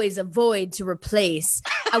 Always avoid to replace.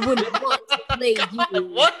 I wouldn't want to play you.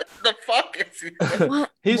 What the fuck is he?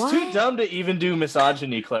 What? He's What? too dumb to even do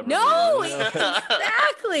misogyny cleverly. No, you know?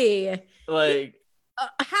 exactly. Like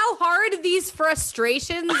How hard these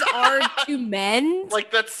frustrations are to mend.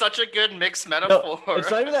 Like, that's such a good mixed no, metaphor. it's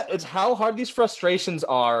not even that. It's how hard these frustrations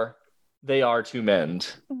are. They are to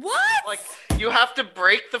mend. What? Like, you have to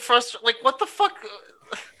break the frustration. Like, what the fuck?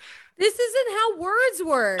 This isn't how words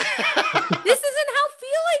work. This isn't how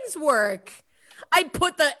feelings work. I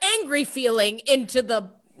put the angry feeling into the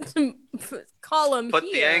column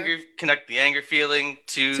here. Connect the anger feeling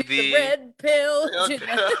to, to the red pill, to the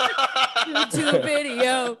YouTube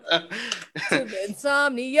video, to the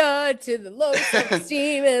insomnia, to the low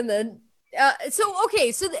self-esteem, and the also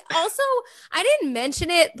I didn't mention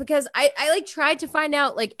it because I like tried to find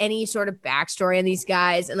out like any sort of backstory on these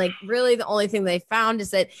guys, and like really the only thing they found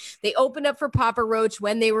is that they opened up for Papa Roach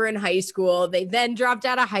when they were in high school. They then dropped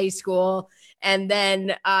out of high school, and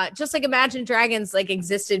then just like Imagine Dragons like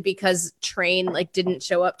existed because Train like didn't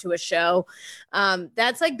show up to a show.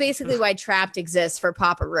 That's like basically why Trapped exists for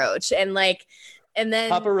Papa Roach, and then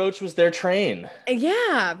Papa Roach was their Train.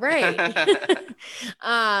 yeah, right.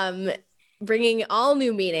 Bringing all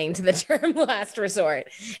new meaning to the term last resort.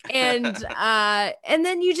 And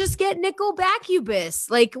then you just get Nickelbackubus.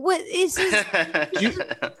 Like, what is this?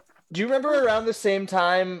 Do you remember around the same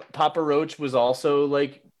time Papa Roach was also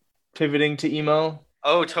like pivoting to emo?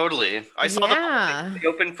 Oh, totally. I saw Yeah. them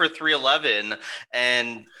open for 311,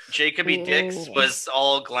 and Jacoby Dix Ooh. was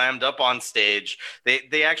all glammed up on stage.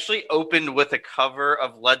 They actually opened with a cover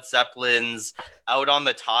of Led Zeppelin's Out on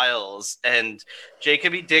the Tiles, and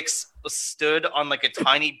Jacoby Dix stood on like a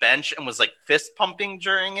tiny bench and was like fist pumping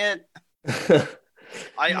during it. Yeah.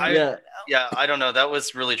 I don't know. That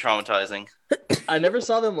was really traumatizing. I never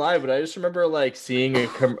saw them live, but I just remember like seeing a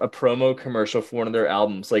promo commercial for one of their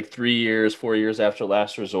albums like 4 years after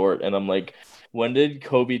Last Resort, and I'm like, when did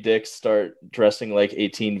Kobe Dix start dressing like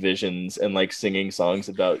 18 Visions and like singing songs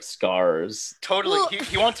about scars? Totally. Well-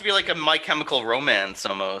 He wants to be like a My Chemical Romance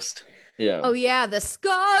almost. Yeah. Oh, yeah. The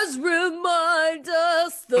scars remind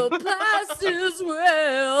us The past is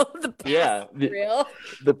real. The past is real.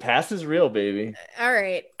 The past is real, baby. All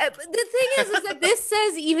right. The thing is that this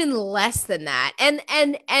says even less than that. And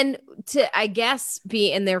to, I guess,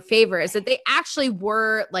 be in their favor is that they actually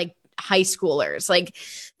were like high schoolers. Like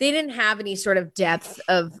they didn't have any sort of depth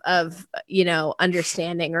of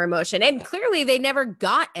understanding or emotion. And clearly they never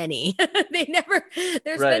got any.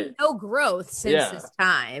 There's been no growth since this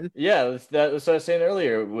time. Yeah, that was what I was saying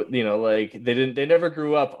earlier. Like they never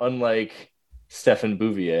grew up, unlike Stephen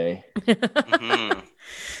Bouvier. Mhm.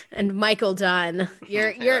 And Michael Dunn.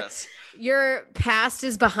 Your past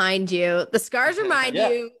is behind you. The scars remind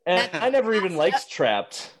you. And I never even liked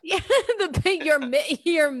Trapped. Yeah,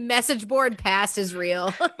 your message board past is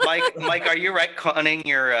real. Mike, are you retconning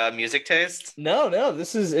your music taste? No,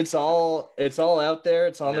 it's all out there.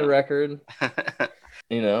 It's on the record. I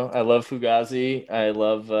love Fugazi. I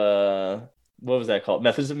love what was that called?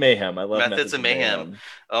 Methods of Mayhem. I love Methods of Mayhem.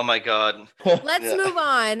 Oh my God. Let's move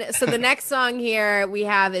on. So the next song here we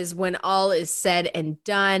have is When All Is Said and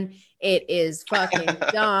Done. It is fucking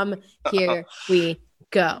dumb. Here we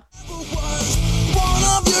go. One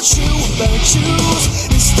of your true virtues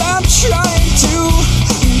is stop trying to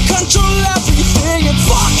control everything and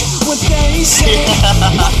fuck what they say.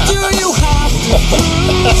 What do you have to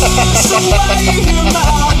prove? So why am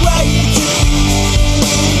I waiting?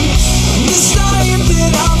 This time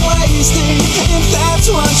that I'm wasting, if that's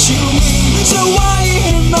what you mean. So why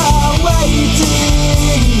am I waiting?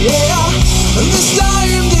 Yeah, this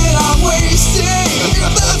time that I'm wasting,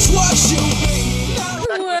 if that's what you mean.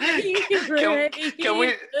 Can we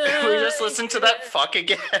just listen to that fuck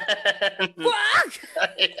again? Fuck!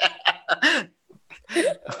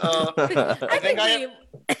 I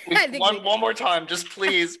think one more time, just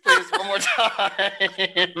please, one more time.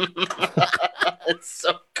 It's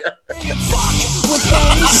so good. Fuck what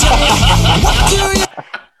they say. What do you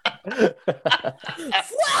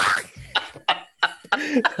Fuck!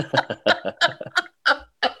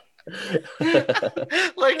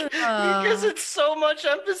 Because it's so much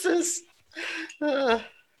emphasis.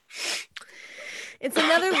 It's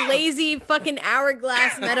another lazy fucking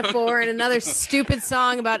hourglass metaphor and another stupid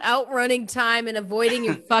song about outrunning time and avoiding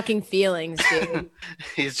your fucking feelings, dude.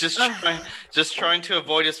 He's just trying to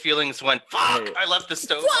avoid his feelings when I left the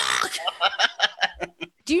stove. Fuck!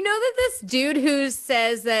 Do you know that this dude who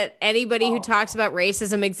says that anybody who talks about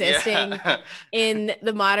racism existing in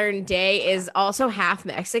the modern day is also half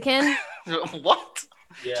Mexican? What?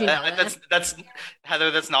 Do you know that? That's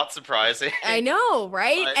Heather. That's not surprising. I know,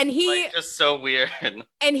 right? But, and he just so weird.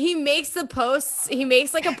 And he makes the posts. He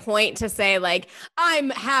makes like a point to say like,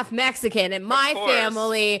 I'm half Mexican, and my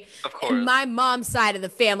family, and my mom's side of the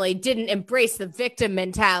family didn't embrace the victim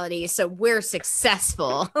mentality, so we're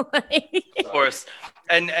successful. Of course.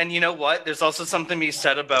 And you know what? There's also something to be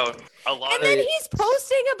said about a lot and then he's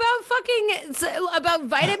posting about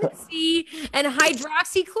vitamin C and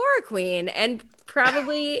hydroxychloroquine and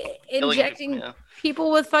probably injecting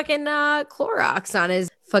people with fucking Clorox on his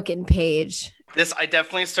fucking page. I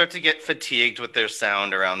definitely start to get fatigued with their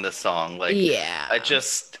sound around this song. Like, I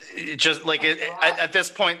just like it, at this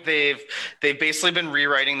point they've basically been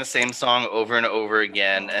rewriting the same song over and over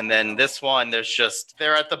again, and then this one they're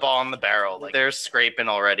at the ball in the barrel. Like they're scraping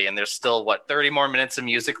already, and there's still 30 more minutes of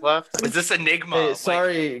music left. Is this Enigma? Hey,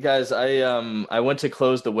 sorry guys, I went to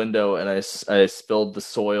close the window and I spilled the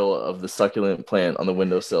soil of the succulent plant on the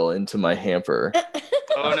windowsill into my hamper.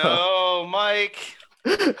 Oh no, Mike.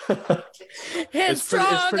 It's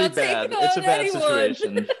pretty bad. It's a bad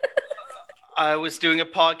situation. I was doing a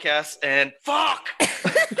podcast and fuck!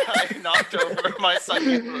 I knocked over my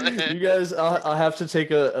succulent. You guys, I'll have to take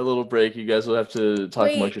a little break. You guys will have to talk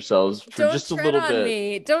amongst yourselves for just a little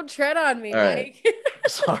bit. Don't tread on me, all Mike. Right.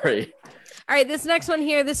 Sorry. All right, this next one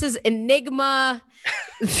here, this is Enigma.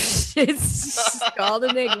 It's called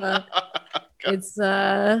Enigma. It's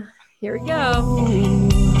here we go.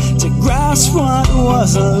 To grasp what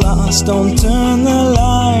was lost, don't turn the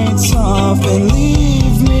lights off and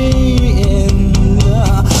leave me in the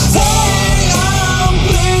hey, I'm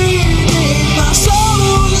bleeding, my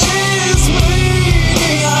soul is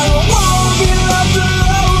bleeding. I don't wanna be left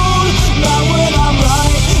alone, not when I'm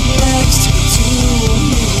right next to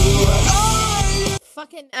you.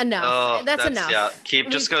 Fucking enough. Oh, that's enough. Yeah,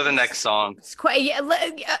 just go to the next song. It's quite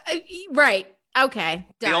right. Okay,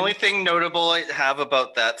 done. The only thing notable I have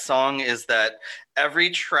about that song is that every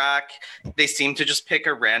track they seem to just pick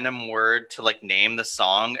a random word to name the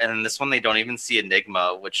song, and in this one they don't even see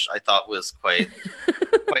Enigma, which I thought was quite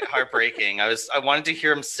heartbreaking. I wanted to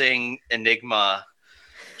hear him sing Enigma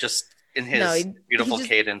just in his beautiful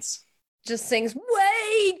cadence. Just sings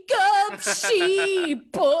 "Wake of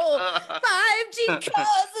sheeple. 5G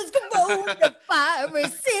causes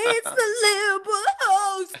coronavirus. It's the liberal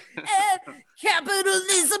host. And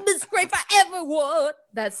capitalism is great for everyone.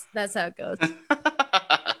 That's how it goes.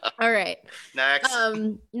 All right.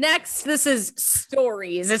 Next. This is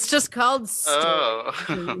Stories. It's just called Stories.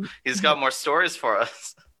 Oh, he's got more stories for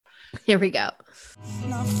us. Here we go.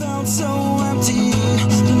 And I felt so empty,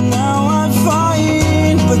 and now I'm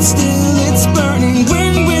fine, but still it's burning.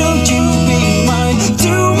 When will you be mine?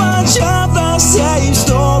 Too much of the same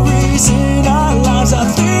stories in our lives. I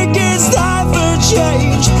think it's time for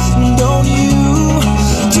change, don't you?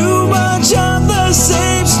 Too much of the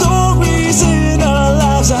same stories in our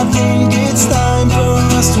lives. I think it's time for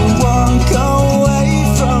us to walk away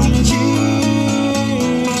from here.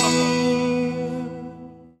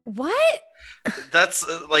 What? That's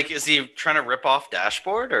like, is he trying to rip off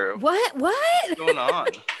Dashboard or What? what's going on?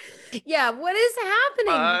 Yeah, what is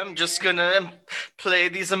happening? I'm just gonna play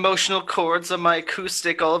these emotional chords on my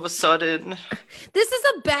acoustic all of a sudden. This is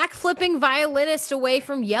a backflipping violinist away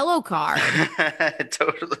from Yellow Card.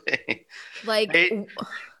 Totally. Like, Hey.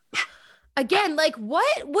 again, like what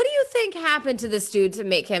do you think happened to this dude to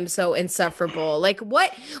make him so insufferable? Like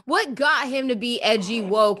what got him to be edgy,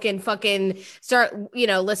 woke, and fucking start,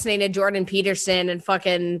 listening to Jordan Peterson and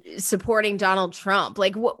fucking supporting Donald Trump?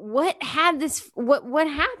 Like what happened?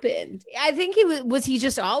 I think was he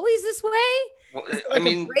just always this way? Well, Like I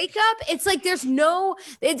mean, a breakup. It's like there's no,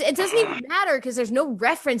 it doesn't even matter because there's no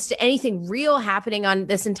reference to anything real happening on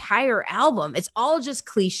this entire album. It's all just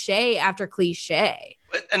cliche after cliche.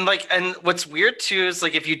 and what's weird too is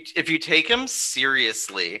like if you take him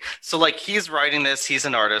seriously, so like he's writing this, he's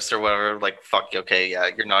an artist or whatever, like fuck, okay, yeah,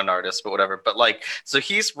 you're not an artist, but whatever. But like, so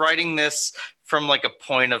he's writing this from like a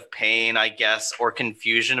point of pain, I guess, or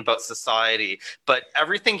confusion about society. But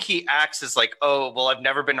everything he acts is like, oh, well, I've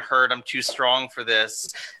never been hurt, I'm too strong for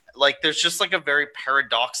this. Like there's just like a very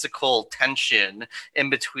paradoxical tension in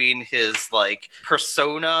between his like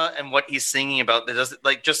persona and what he's singing about that doesn't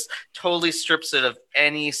like just totally strips it of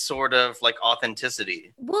any sort of like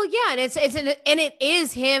authenticity. Well, yeah, and it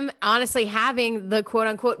is him honestly having the quote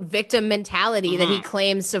unquote victim mentality that he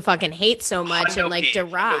claims to fucking hate so much and like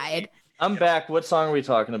deride. I'm back. What song are we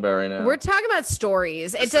talking about right now? We're talking about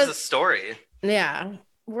Stories. This is a story. Yeah,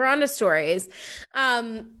 we're on to Stories.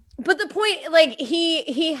 But the point, like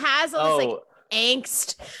he has all this like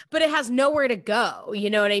angst, but it has nowhere to go.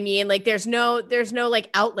 You know what I mean? Like there's no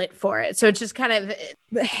like outlet for it. So it's just kind of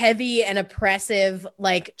heavy and oppressive,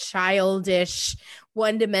 like childish,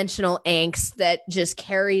 one-dimensional angst that just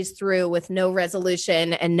carries through with no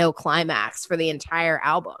resolution and no climax for the entire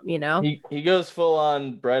album, He goes full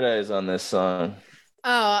on Bright Eyes on this song.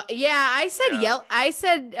 Oh, yeah, I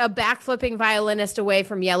said a backflipping violinist away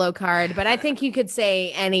from Yellow Card, but I think you could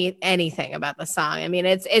say anything about the song. I mean,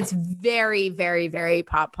 it's very, very, very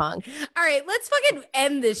pop punk. All right, let's fucking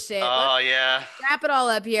end this shit. Yeah. Wrap it all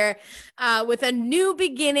up here with a new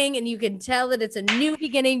beginning, and you can tell that it's a new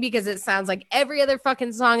beginning because it sounds like every other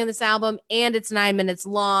fucking song in this album, and it's 9 minutes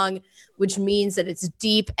long, which means that it's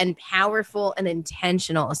deep and powerful and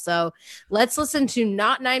intentional. So let's listen to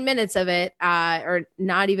not 9 minutes of it, or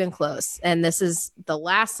not even close. And this is the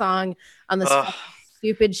last song on this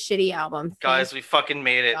stupid, shitty album. Guys, we fucking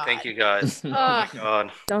made it. God. Thank you, guys. Oh my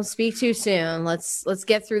God. Don't speak too soon. Let's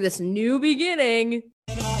get through this new beginning.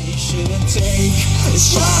 I shouldn't take.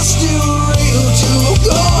 It's just too real to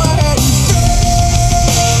go ahead and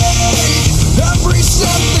fake every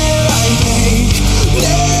step that I make.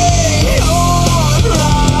 Lay on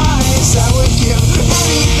rise. I would give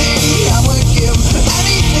anything. I would give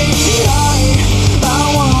anything. I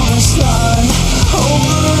wanna start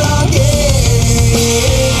over again.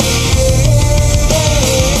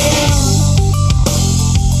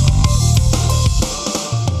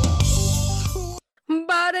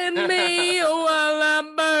 But in me while I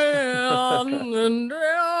burn and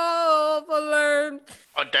learn.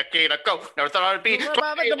 A decade ago, never thought I'd be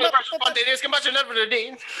spontaneous combustion.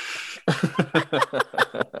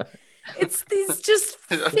 It's these just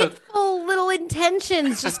fitful little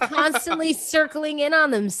intentions just constantly circling in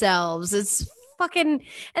on themselves. It's fucking,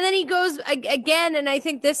 and then he goes again, and I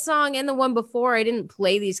think this song and the one before, I didn't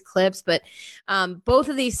play these clips, but both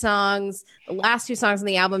of these songs, the last two songs on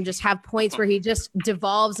the album, just have points where he just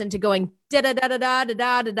devolves into going da da da da da da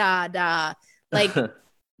da da da, like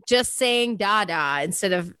just saying da da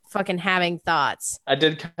instead of fucking having thoughts. I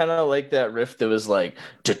did kind of like that riff that was like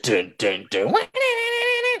dun, dun, dun, dun,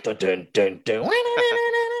 dun, dun, dun.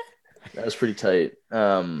 That was pretty tight.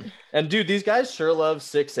 And dude, these guys sure love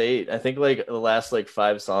 6/8. I think like the last like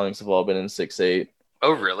 5 songs have all been in 6/8.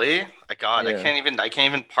 Oh, really? God, Yeah. I can't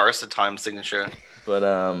even parse a time signature. But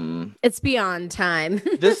It's beyond time.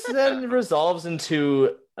 this then resolves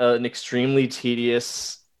into an extremely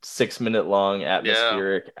tedious 6-minute long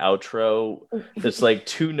atmospheric outro that's like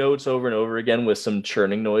 2 notes over and over again with some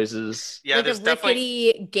churning noises. Yeah, Like there's a definitely.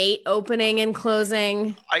 rickety gate opening and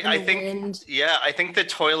closing. I in the think. wind. Yeah, I think the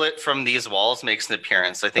toilet from these walls makes an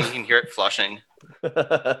appearance. I think you can hear it flushing.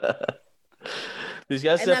 These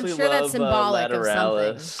guys And I'm definitely sure that's love symbolic of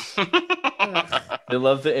Lateralis. Ugh. They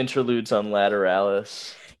love the interludes on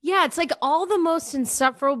Lateralis. Yeah, it's like all the most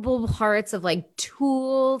insufferable parts of like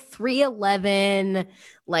Tool, 311,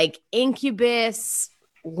 like Incubus,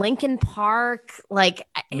 Linkin Park, like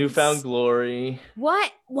Newfound Glory.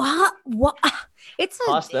 What? It's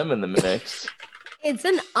Toss them in the mix. it's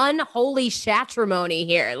an unholy chatrimony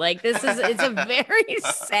here. Like it's a very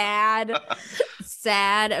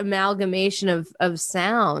sad amalgamation of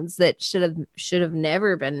sounds that should have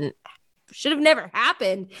never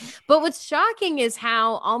happened. But what's shocking is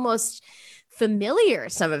how almost familiar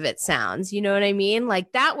some of it sounds. You know what I mean?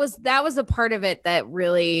 Like that was a part of it that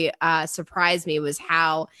really surprised me, was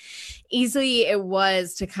how easily it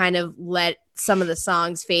was to kind of let some of the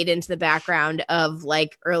songs fade into the background of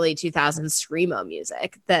like early 2000s screamo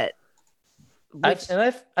music. I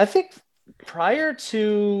think prior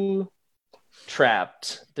to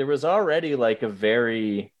Trapped, there was already like a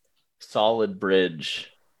very solid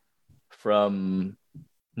bridge from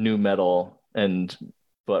nu metal and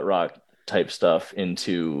butt rock type stuff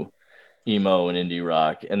into emo and indie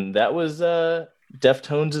rock, and that was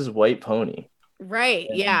Deftones' White Pony. Right.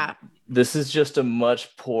 And yeah. This is just a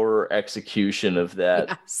much poorer execution of that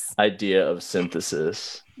Yes. idea of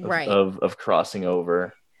synthesis, Right. of crossing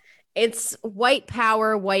over. It's white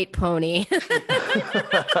power, white pony.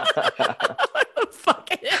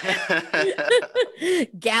 Fucking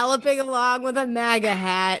galloping along with a MAGA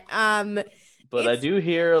hat. But I do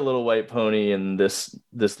hear a little White Pony in this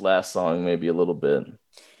last song, maybe a little bit.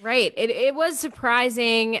 Right. It was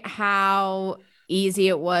surprising how easy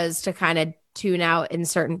it was to kind of tune out in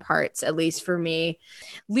certain parts, at least for me.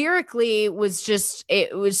 Lyrically it was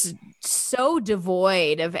so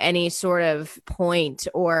devoid of any sort of point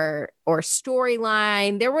or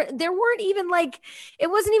storyline. There weren't even like,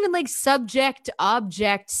 it wasn't even like subject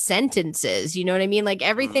object sentences, you know what I mean? Like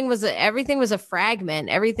everything was a fragment,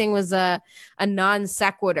 everything was a non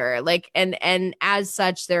sequitur, like, and as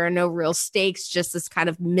such there are no real stakes, just this kind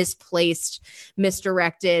of misplaced,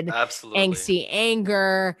 misdirected, Absolutely. angsty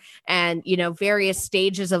anger and various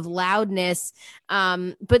stages of loudness.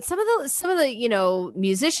 But some of the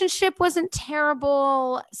musicianship wasn't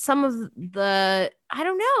terrible. Some of the, I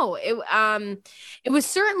don't know, it was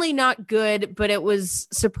certainly not good, but it was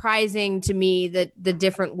surprising to me that the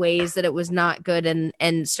different ways that it was not good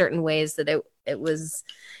and certain ways that it was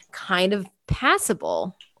kind of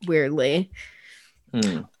passable, weirdly.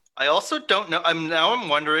 I also don't know. I'm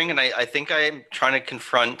wondering, and I think I'm trying to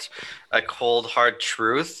confront a cold, hard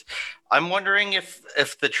truth. I'm wondering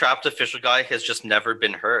if the Trapped official guy has just never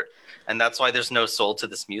been hurt, and that's why there's no soul to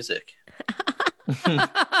this music.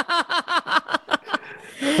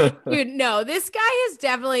 Dude, no, this guy has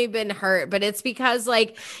definitely been hurt, but it's because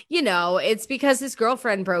it's because his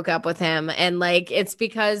girlfriend broke up with him, and like it's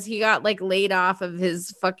because he got like laid off of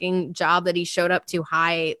his fucking job that he showed up to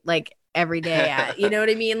high like every day at. You know what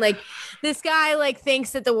I mean? Like this guy like thinks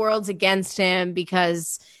that the world's against him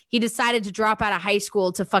because he decided to drop out of high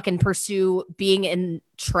school to fucking pursue being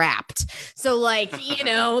entrapped. So like,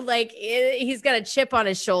 like he's got a chip on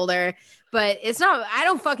his shoulder, but it's not, I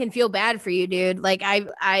don't fucking feel bad for you, dude. Like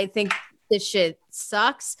I think this shit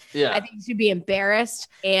sucks. Yeah. I think you should be embarrassed.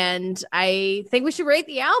 And I think we should rate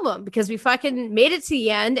the album because we fucking made it to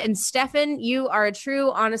the end. And Stefan, you are a true,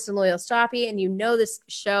 honest, and loyal stoppie, and you know this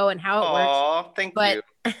show and how it works. Aw, thank you.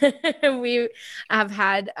 We have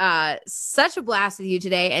had such a blast with you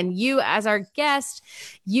today, and you as our guest,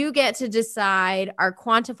 you get to decide our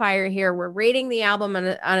quantifier here. We're rating the album on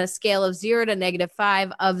a scale of 0 to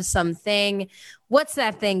 -5 of something. What's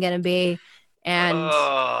that thing gonna be? And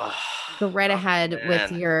go right ahead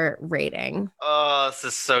with your rating. Oh, this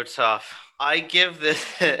is so tough. I give this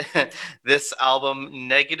album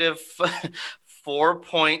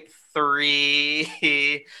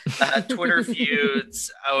 -4.3 Twitter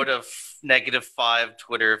feuds out of -5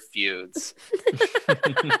 Twitter feuds.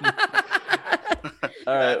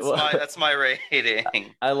 All right, that's my rating.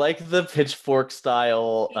 I like the pitchfork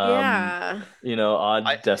style. Odd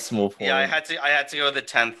decimal point. Yeah, I had to go with the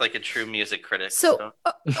 10th, like a true music critic. So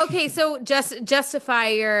okay, so just justify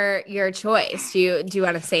your choice. Do you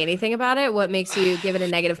want to say anything about it? What makes you give it a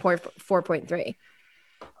 -4.3?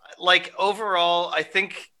 like overall, I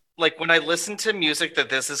think like when I listen to music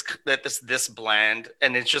this bland,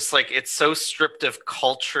 and it's just like it's so stripped of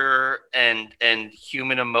culture and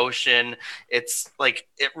human emotion. It's like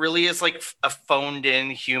it really is like a phoned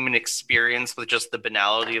in human experience with just the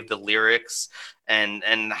banality of the lyrics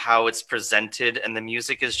and how it's presented, and the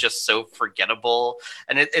music is just so forgettable.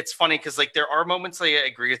 And it's funny because like there are moments, I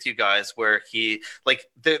agree with you guys, where he like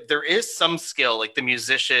there is some skill, like the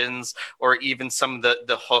musicians or even some of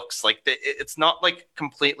the hooks, like it's not like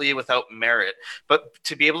completely without merit, but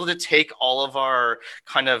to be able to take all of our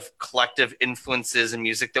kind of collective influences in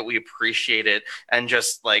music that we appreciate it and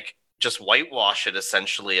just whitewash it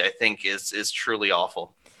essentially, I think is truly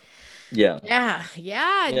awful. Yeah.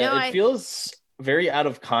 No, it feels very out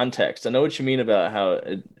of context. I know what you mean about how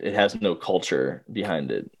it has no culture behind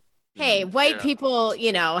it. Hey, white people,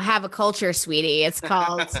 have a culture, sweetie. It's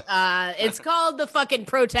called the fucking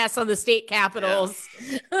protests on the state capitals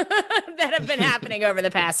that have been happening over the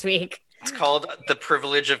past week. It's called the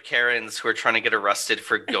privilege of Karens who are trying to get arrested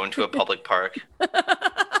for going to a public park.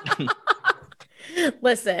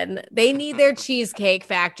 Listen, they need their cheesecake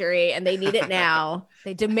factory and they need it now.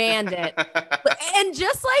 They demand it. And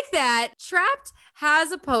just like that, Trapt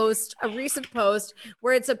has a recent post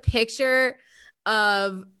where it's a picture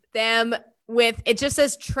of them with, it just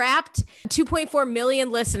says Trapt, 2.4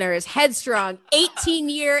 million listeners, Headstrong,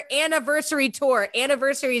 18-year anniversary tour.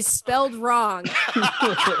 Anniversary is spelled wrong.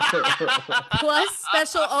 Plus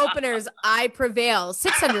special openers, I Prevail,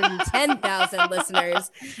 610,000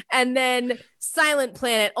 listeners. And then Silent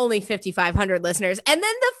Planet, only 5,500 listeners. And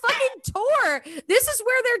then the fucking tour. This is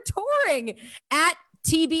where they're touring at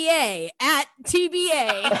TBA, at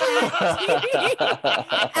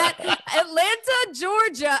Atlanta,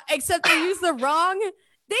 Georgia, except they use the wrong.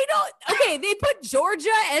 They put Georgia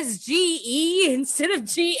as GE instead of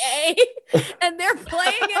GA, and they're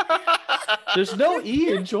playing it. There's no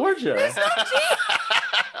E in Georgia. There's no G.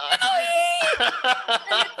 No E.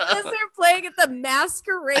 And because they're playing at the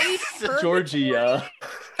Masquerade. Georgia.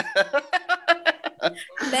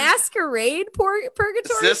 Masquerade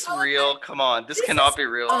Purgatory. Is this real? Come on, this cannot be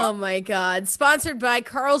real. Oh my God! Sponsored by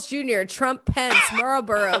Carl's Jr., Trump, Pence,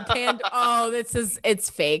 Marlboro, it's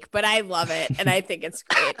fake, but I love it and I think it's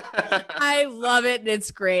great. I love it and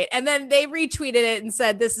it's great. And then they retweeted it and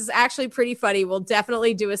said, "This is actually pretty funny. We'll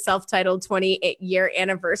definitely do a self-titled 20-year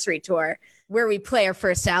anniversary tour where we play our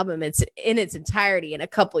first album. It's in its entirety in a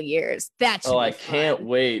couple years." That should I can't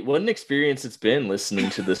wait. What an experience it's been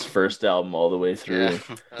listening to this first album all the way through. Yeah.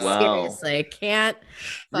 Wow. Seriously, I can't.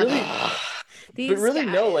 Really? But really,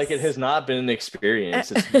 no, like it has not been an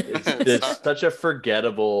experience. It's such a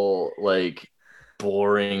forgettable, like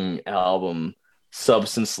boring album,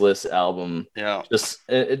 substanceless album. Yeah. It's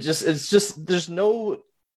just there's no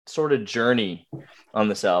sort of journey on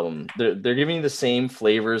this album. They're giving you the same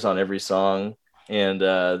flavors on every song, and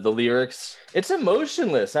the lyrics, it's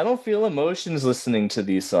emotionless. I don't feel emotions listening to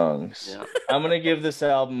these songs. Yeah. I'm gonna give this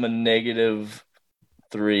album a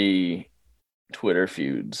 -3 Twitter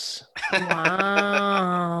feuds.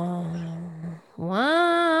 Wow.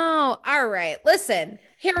 All right, listen,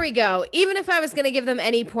 here we go. Even if I was going to give them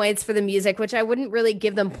any points for the music, which I wouldn't really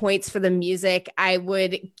give them points for the music, I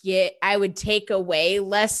would take away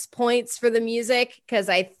less points for the music because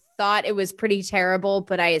I thought it was pretty terrible,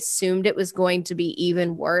 but I assumed it was going to be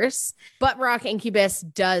even worse. Butt Rock Incubus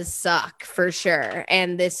does suck for sure.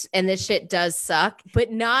 And this shit does suck,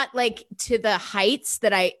 but not like to the heights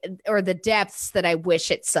or the depths that I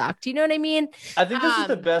wish it sucked. You know what I mean? I think this is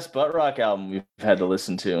the best Butt Rock album we've had to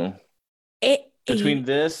listen to. Between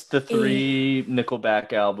this, the 3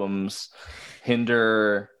 Nickelback albums,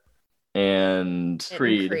 Hinder, and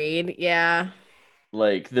Creed. Yeah.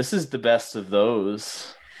 Like, this is the best of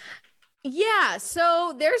those. Yeah,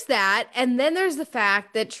 so there's that. And then there's the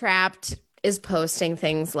fact that Trapt is posting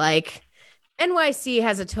things like NYC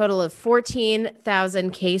has a total of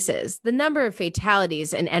 14,000 cases. The number of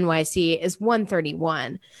fatalities in NYC is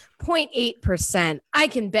 131, 0.8%. I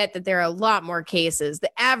can bet that there are a lot more cases.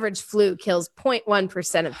 The average flu kills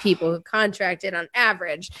 0.1% of people who contract it on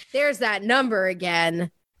average. There's that number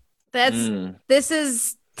again. This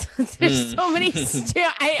is... There's so many.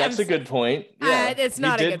 That's a good point. Yeah, it's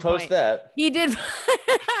not a good point. He did post that. He did.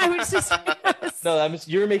 I was just. No,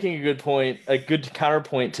 you're making a good point. A good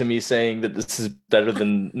counterpoint to me saying that this is better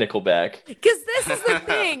than Nickelback. Because this is the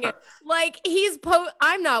thing. Like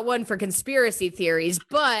I'm not one for conspiracy theories,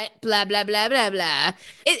 but blah blah blah blah blah.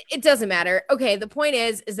 It doesn't matter. Okay, the point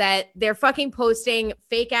is that they're fucking posting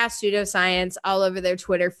fake ass pseudoscience all over their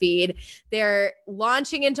Twitter feed. They're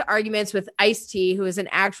launching into arguments with Ice-T, who is an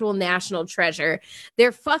actual national treasure.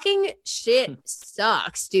 Their fucking shit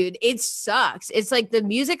sucks, dude. It sucks. It's like the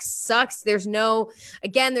music sucks. There's no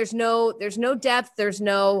depth. There's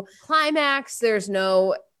no climax. There's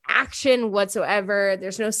no action whatsoever.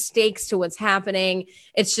 There's no stakes to what's happening.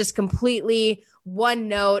 It's just completely one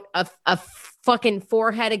note, a fucking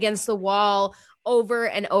forehead against the wall over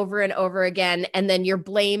and over and over again. And then you're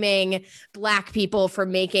blaming Black people for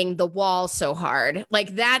making the wall so hard.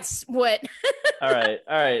 Like, that's what. All right.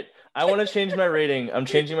 I want to change my rating. I'm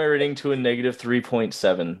changing my rating to a negative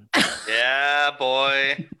 3.7. Yeah,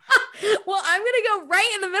 boy. Well, I'm going to go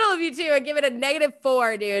right in the middle of you two and give it a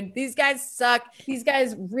 -4, dude. These guys suck. These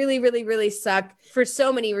guys really, really, really suck for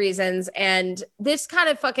so many reasons. And this kind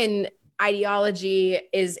of fucking ideology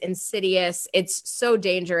is insidious. It's so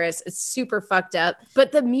dangerous. It's super fucked up.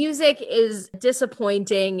 But the music is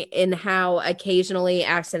disappointing in how occasionally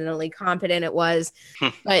accidentally competent it was.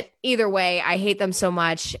 But either way, I hate them so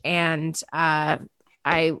much, and I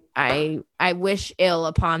wish ill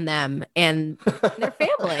upon them and their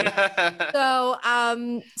family. So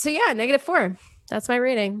yeah, -4. That's my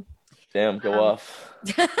rating. Damn, go off.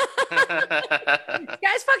 You guys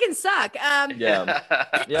fucking suck. Yeah,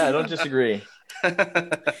 I don't disagree.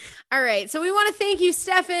 All right, so we want to thank you,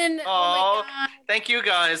 Stefan. Oh, thank you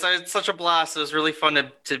guys. I had such a blast. It was really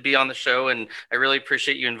fun to be on the show, and I really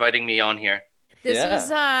appreciate you inviting me on here. This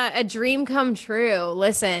was a dream come true.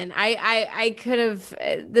 Listen, I could have.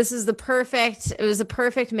 This is it was a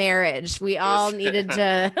perfect marriage. We all needed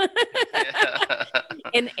to.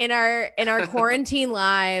 In our quarantine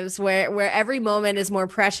lives, where every moment is more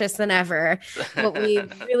precious than ever, what we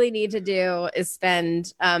really need to do is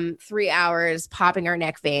spend 3 hours popping our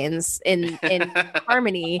neck veins in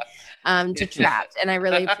harmony to Trapped, and I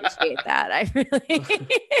really appreciate that. I really, it's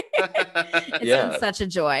been such a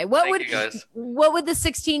joy. What would the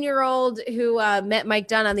 16-year-old who met Mike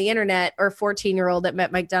Dunn on the internet, or 14-year-old that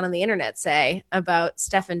met Mike Dunn on the internet, say about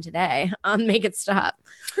Stefan today on Make It Stop?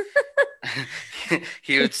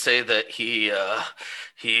 He would say that he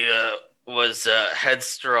was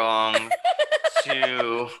headstrong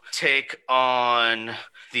to take on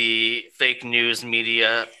the fake news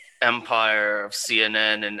media empire of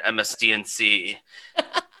CNN and MSDNC.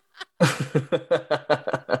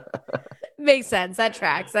 Makes sense. That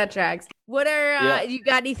tracks. What are you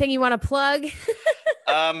got anything you want to plug?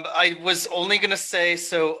 I was only gonna say,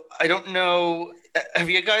 so I don't know. Have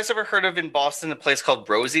you guys ever heard of in Boston a place called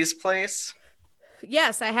Rosie's Place?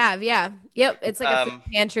 Yes, I have. Yeah. Yep. It's like a food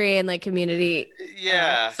pantry and like community.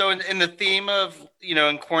 Yeah. So in the theme of,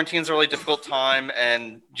 in quarantine's a really difficult time,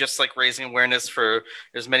 and just like raising awareness for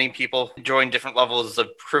as many people enjoying different levels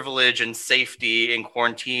of privilege and safety in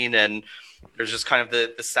quarantine. And there's just kind of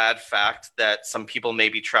the sad fact that some people may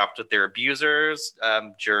be trapped with their abusers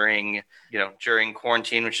during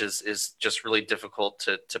quarantine, which is just really difficult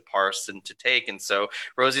to parse and to take. And so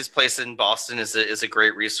Rosie's Place in Boston is a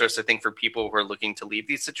great resource, I think, for people who are looking to leave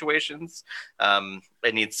these situations and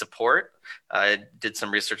need support. I did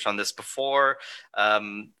some research on this before.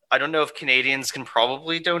 I don't know if Canadians can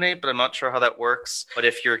probably donate, but I'm not sure how that works. But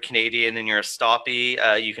if you're Canadian and you're a stoppie,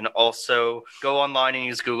 you can also go online and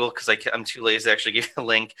use Google, because I'm too lazy to actually give you the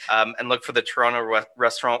link, and look for the Toronto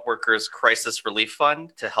Restaurant Workers Crisis Relief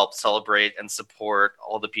Fund to help celebrate and support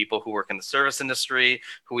all the people who work in the service industry,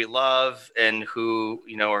 who we love, and who,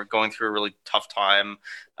 are going through a really tough time,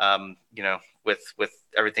 with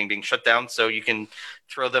everything being shut down. So you can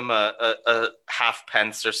throw them a half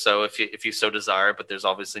pence or so if you so desire, but there's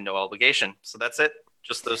obviously no obligation. So that's it.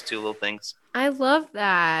 Just those two little things. I love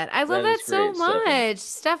that. I love that so much.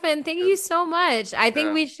 Stefan, thank you so much. I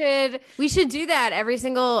think we should do that every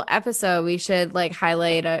single episode. We should like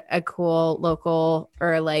highlight a cool local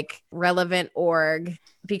or like relevant org,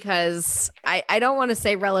 because I don't want to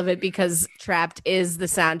say relevant because Trapped is the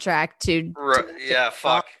soundtrack to yeah,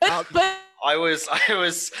 fuck. But I was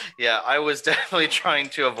definitely trying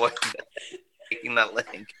to avoid taking that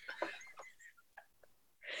link.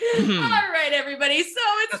 All right, everybody. So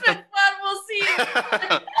it's been fun. We'll see you.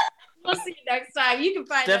 We'll see you next time. You can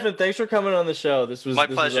find Stefan, thanks for coming on the show. This was my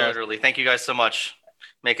pleasure, Utterly. Thank you guys so much.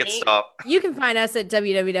 Make It Stop. You can find us at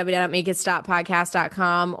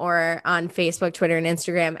www.makeitstoppodcast.com or on Facebook, Twitter, and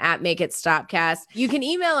Instagram at Make It Stopcast. You can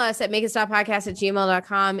email us at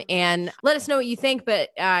makeitstoppodcast@gmail.com and let us know what you think, but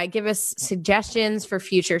give us suggestions for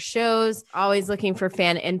future shows. Always looking for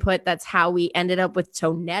fan input. That's how we ended up with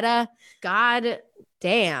Tonetta. God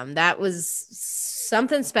damn, that was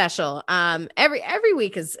something special. Every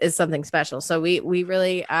week is something special. So we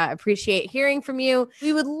really appreciate hearing from you.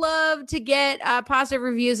 We would love to get positive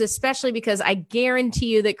reviews, especially because I guarantee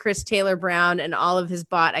you that Chris Taylor Brown and all of his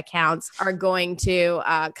bot accounts are going to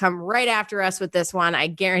come right after us with this one. I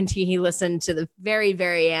guarantee he listened to the very,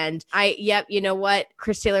 very end. You know what,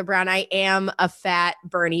 Chris Taylor Brown, I am a fat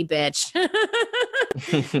Bernie bitch.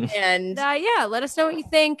 And let us know what you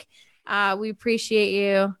think. We appreciate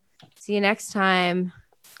you. See you next time.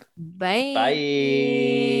 Bye. Bye.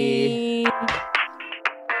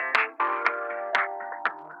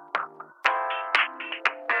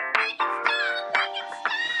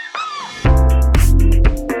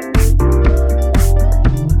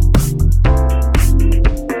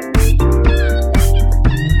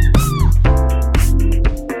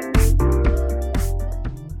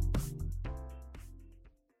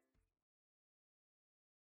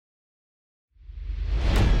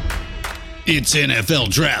 It's NFL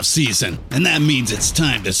draft season, and that means it's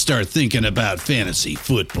time to start thinking about fantasy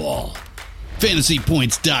football.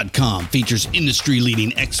 FantasyPoints.com features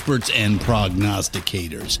industry-leading experts and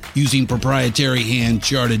prognosticators using proprietary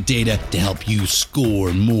hand-charted data to help you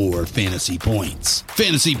score more fantasy points.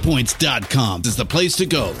 FantasyPoints.com is the place to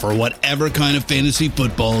go for whatever kind of fantasy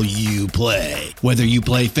football you play. Whether you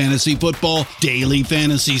play fantasy football, daily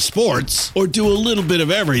fantasy sports, or do a little bit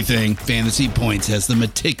of everything, Fantasy Points has the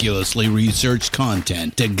meticulously researched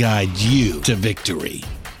content to guide you to victory.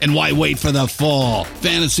 And why wait for the fall?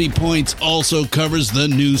 Fantasy Points also covers the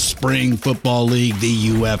new spring football league, the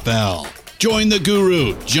UFL. Join the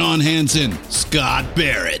guru, John Hansen, Scott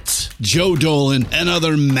Barrett, Joe Dolan, and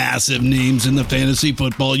other massive names in the fantasy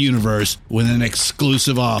football universe with an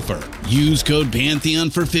exclusive offer. Use code Pantheon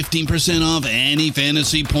for 15% off any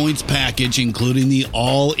Fantasy Points package, including the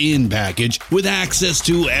all-in package, with access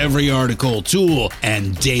to every article, tool,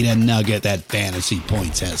 and data nugget that Fantasy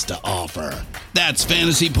Points has to offer. That's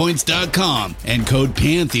FantasyPoints.com and code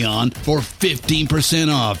Pantheon for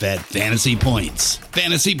 15% off at Fantasy Points.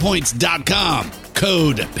 FantasyPoints.com,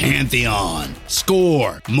 code Pantheon.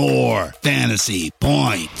 Score more fantasy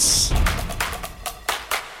points.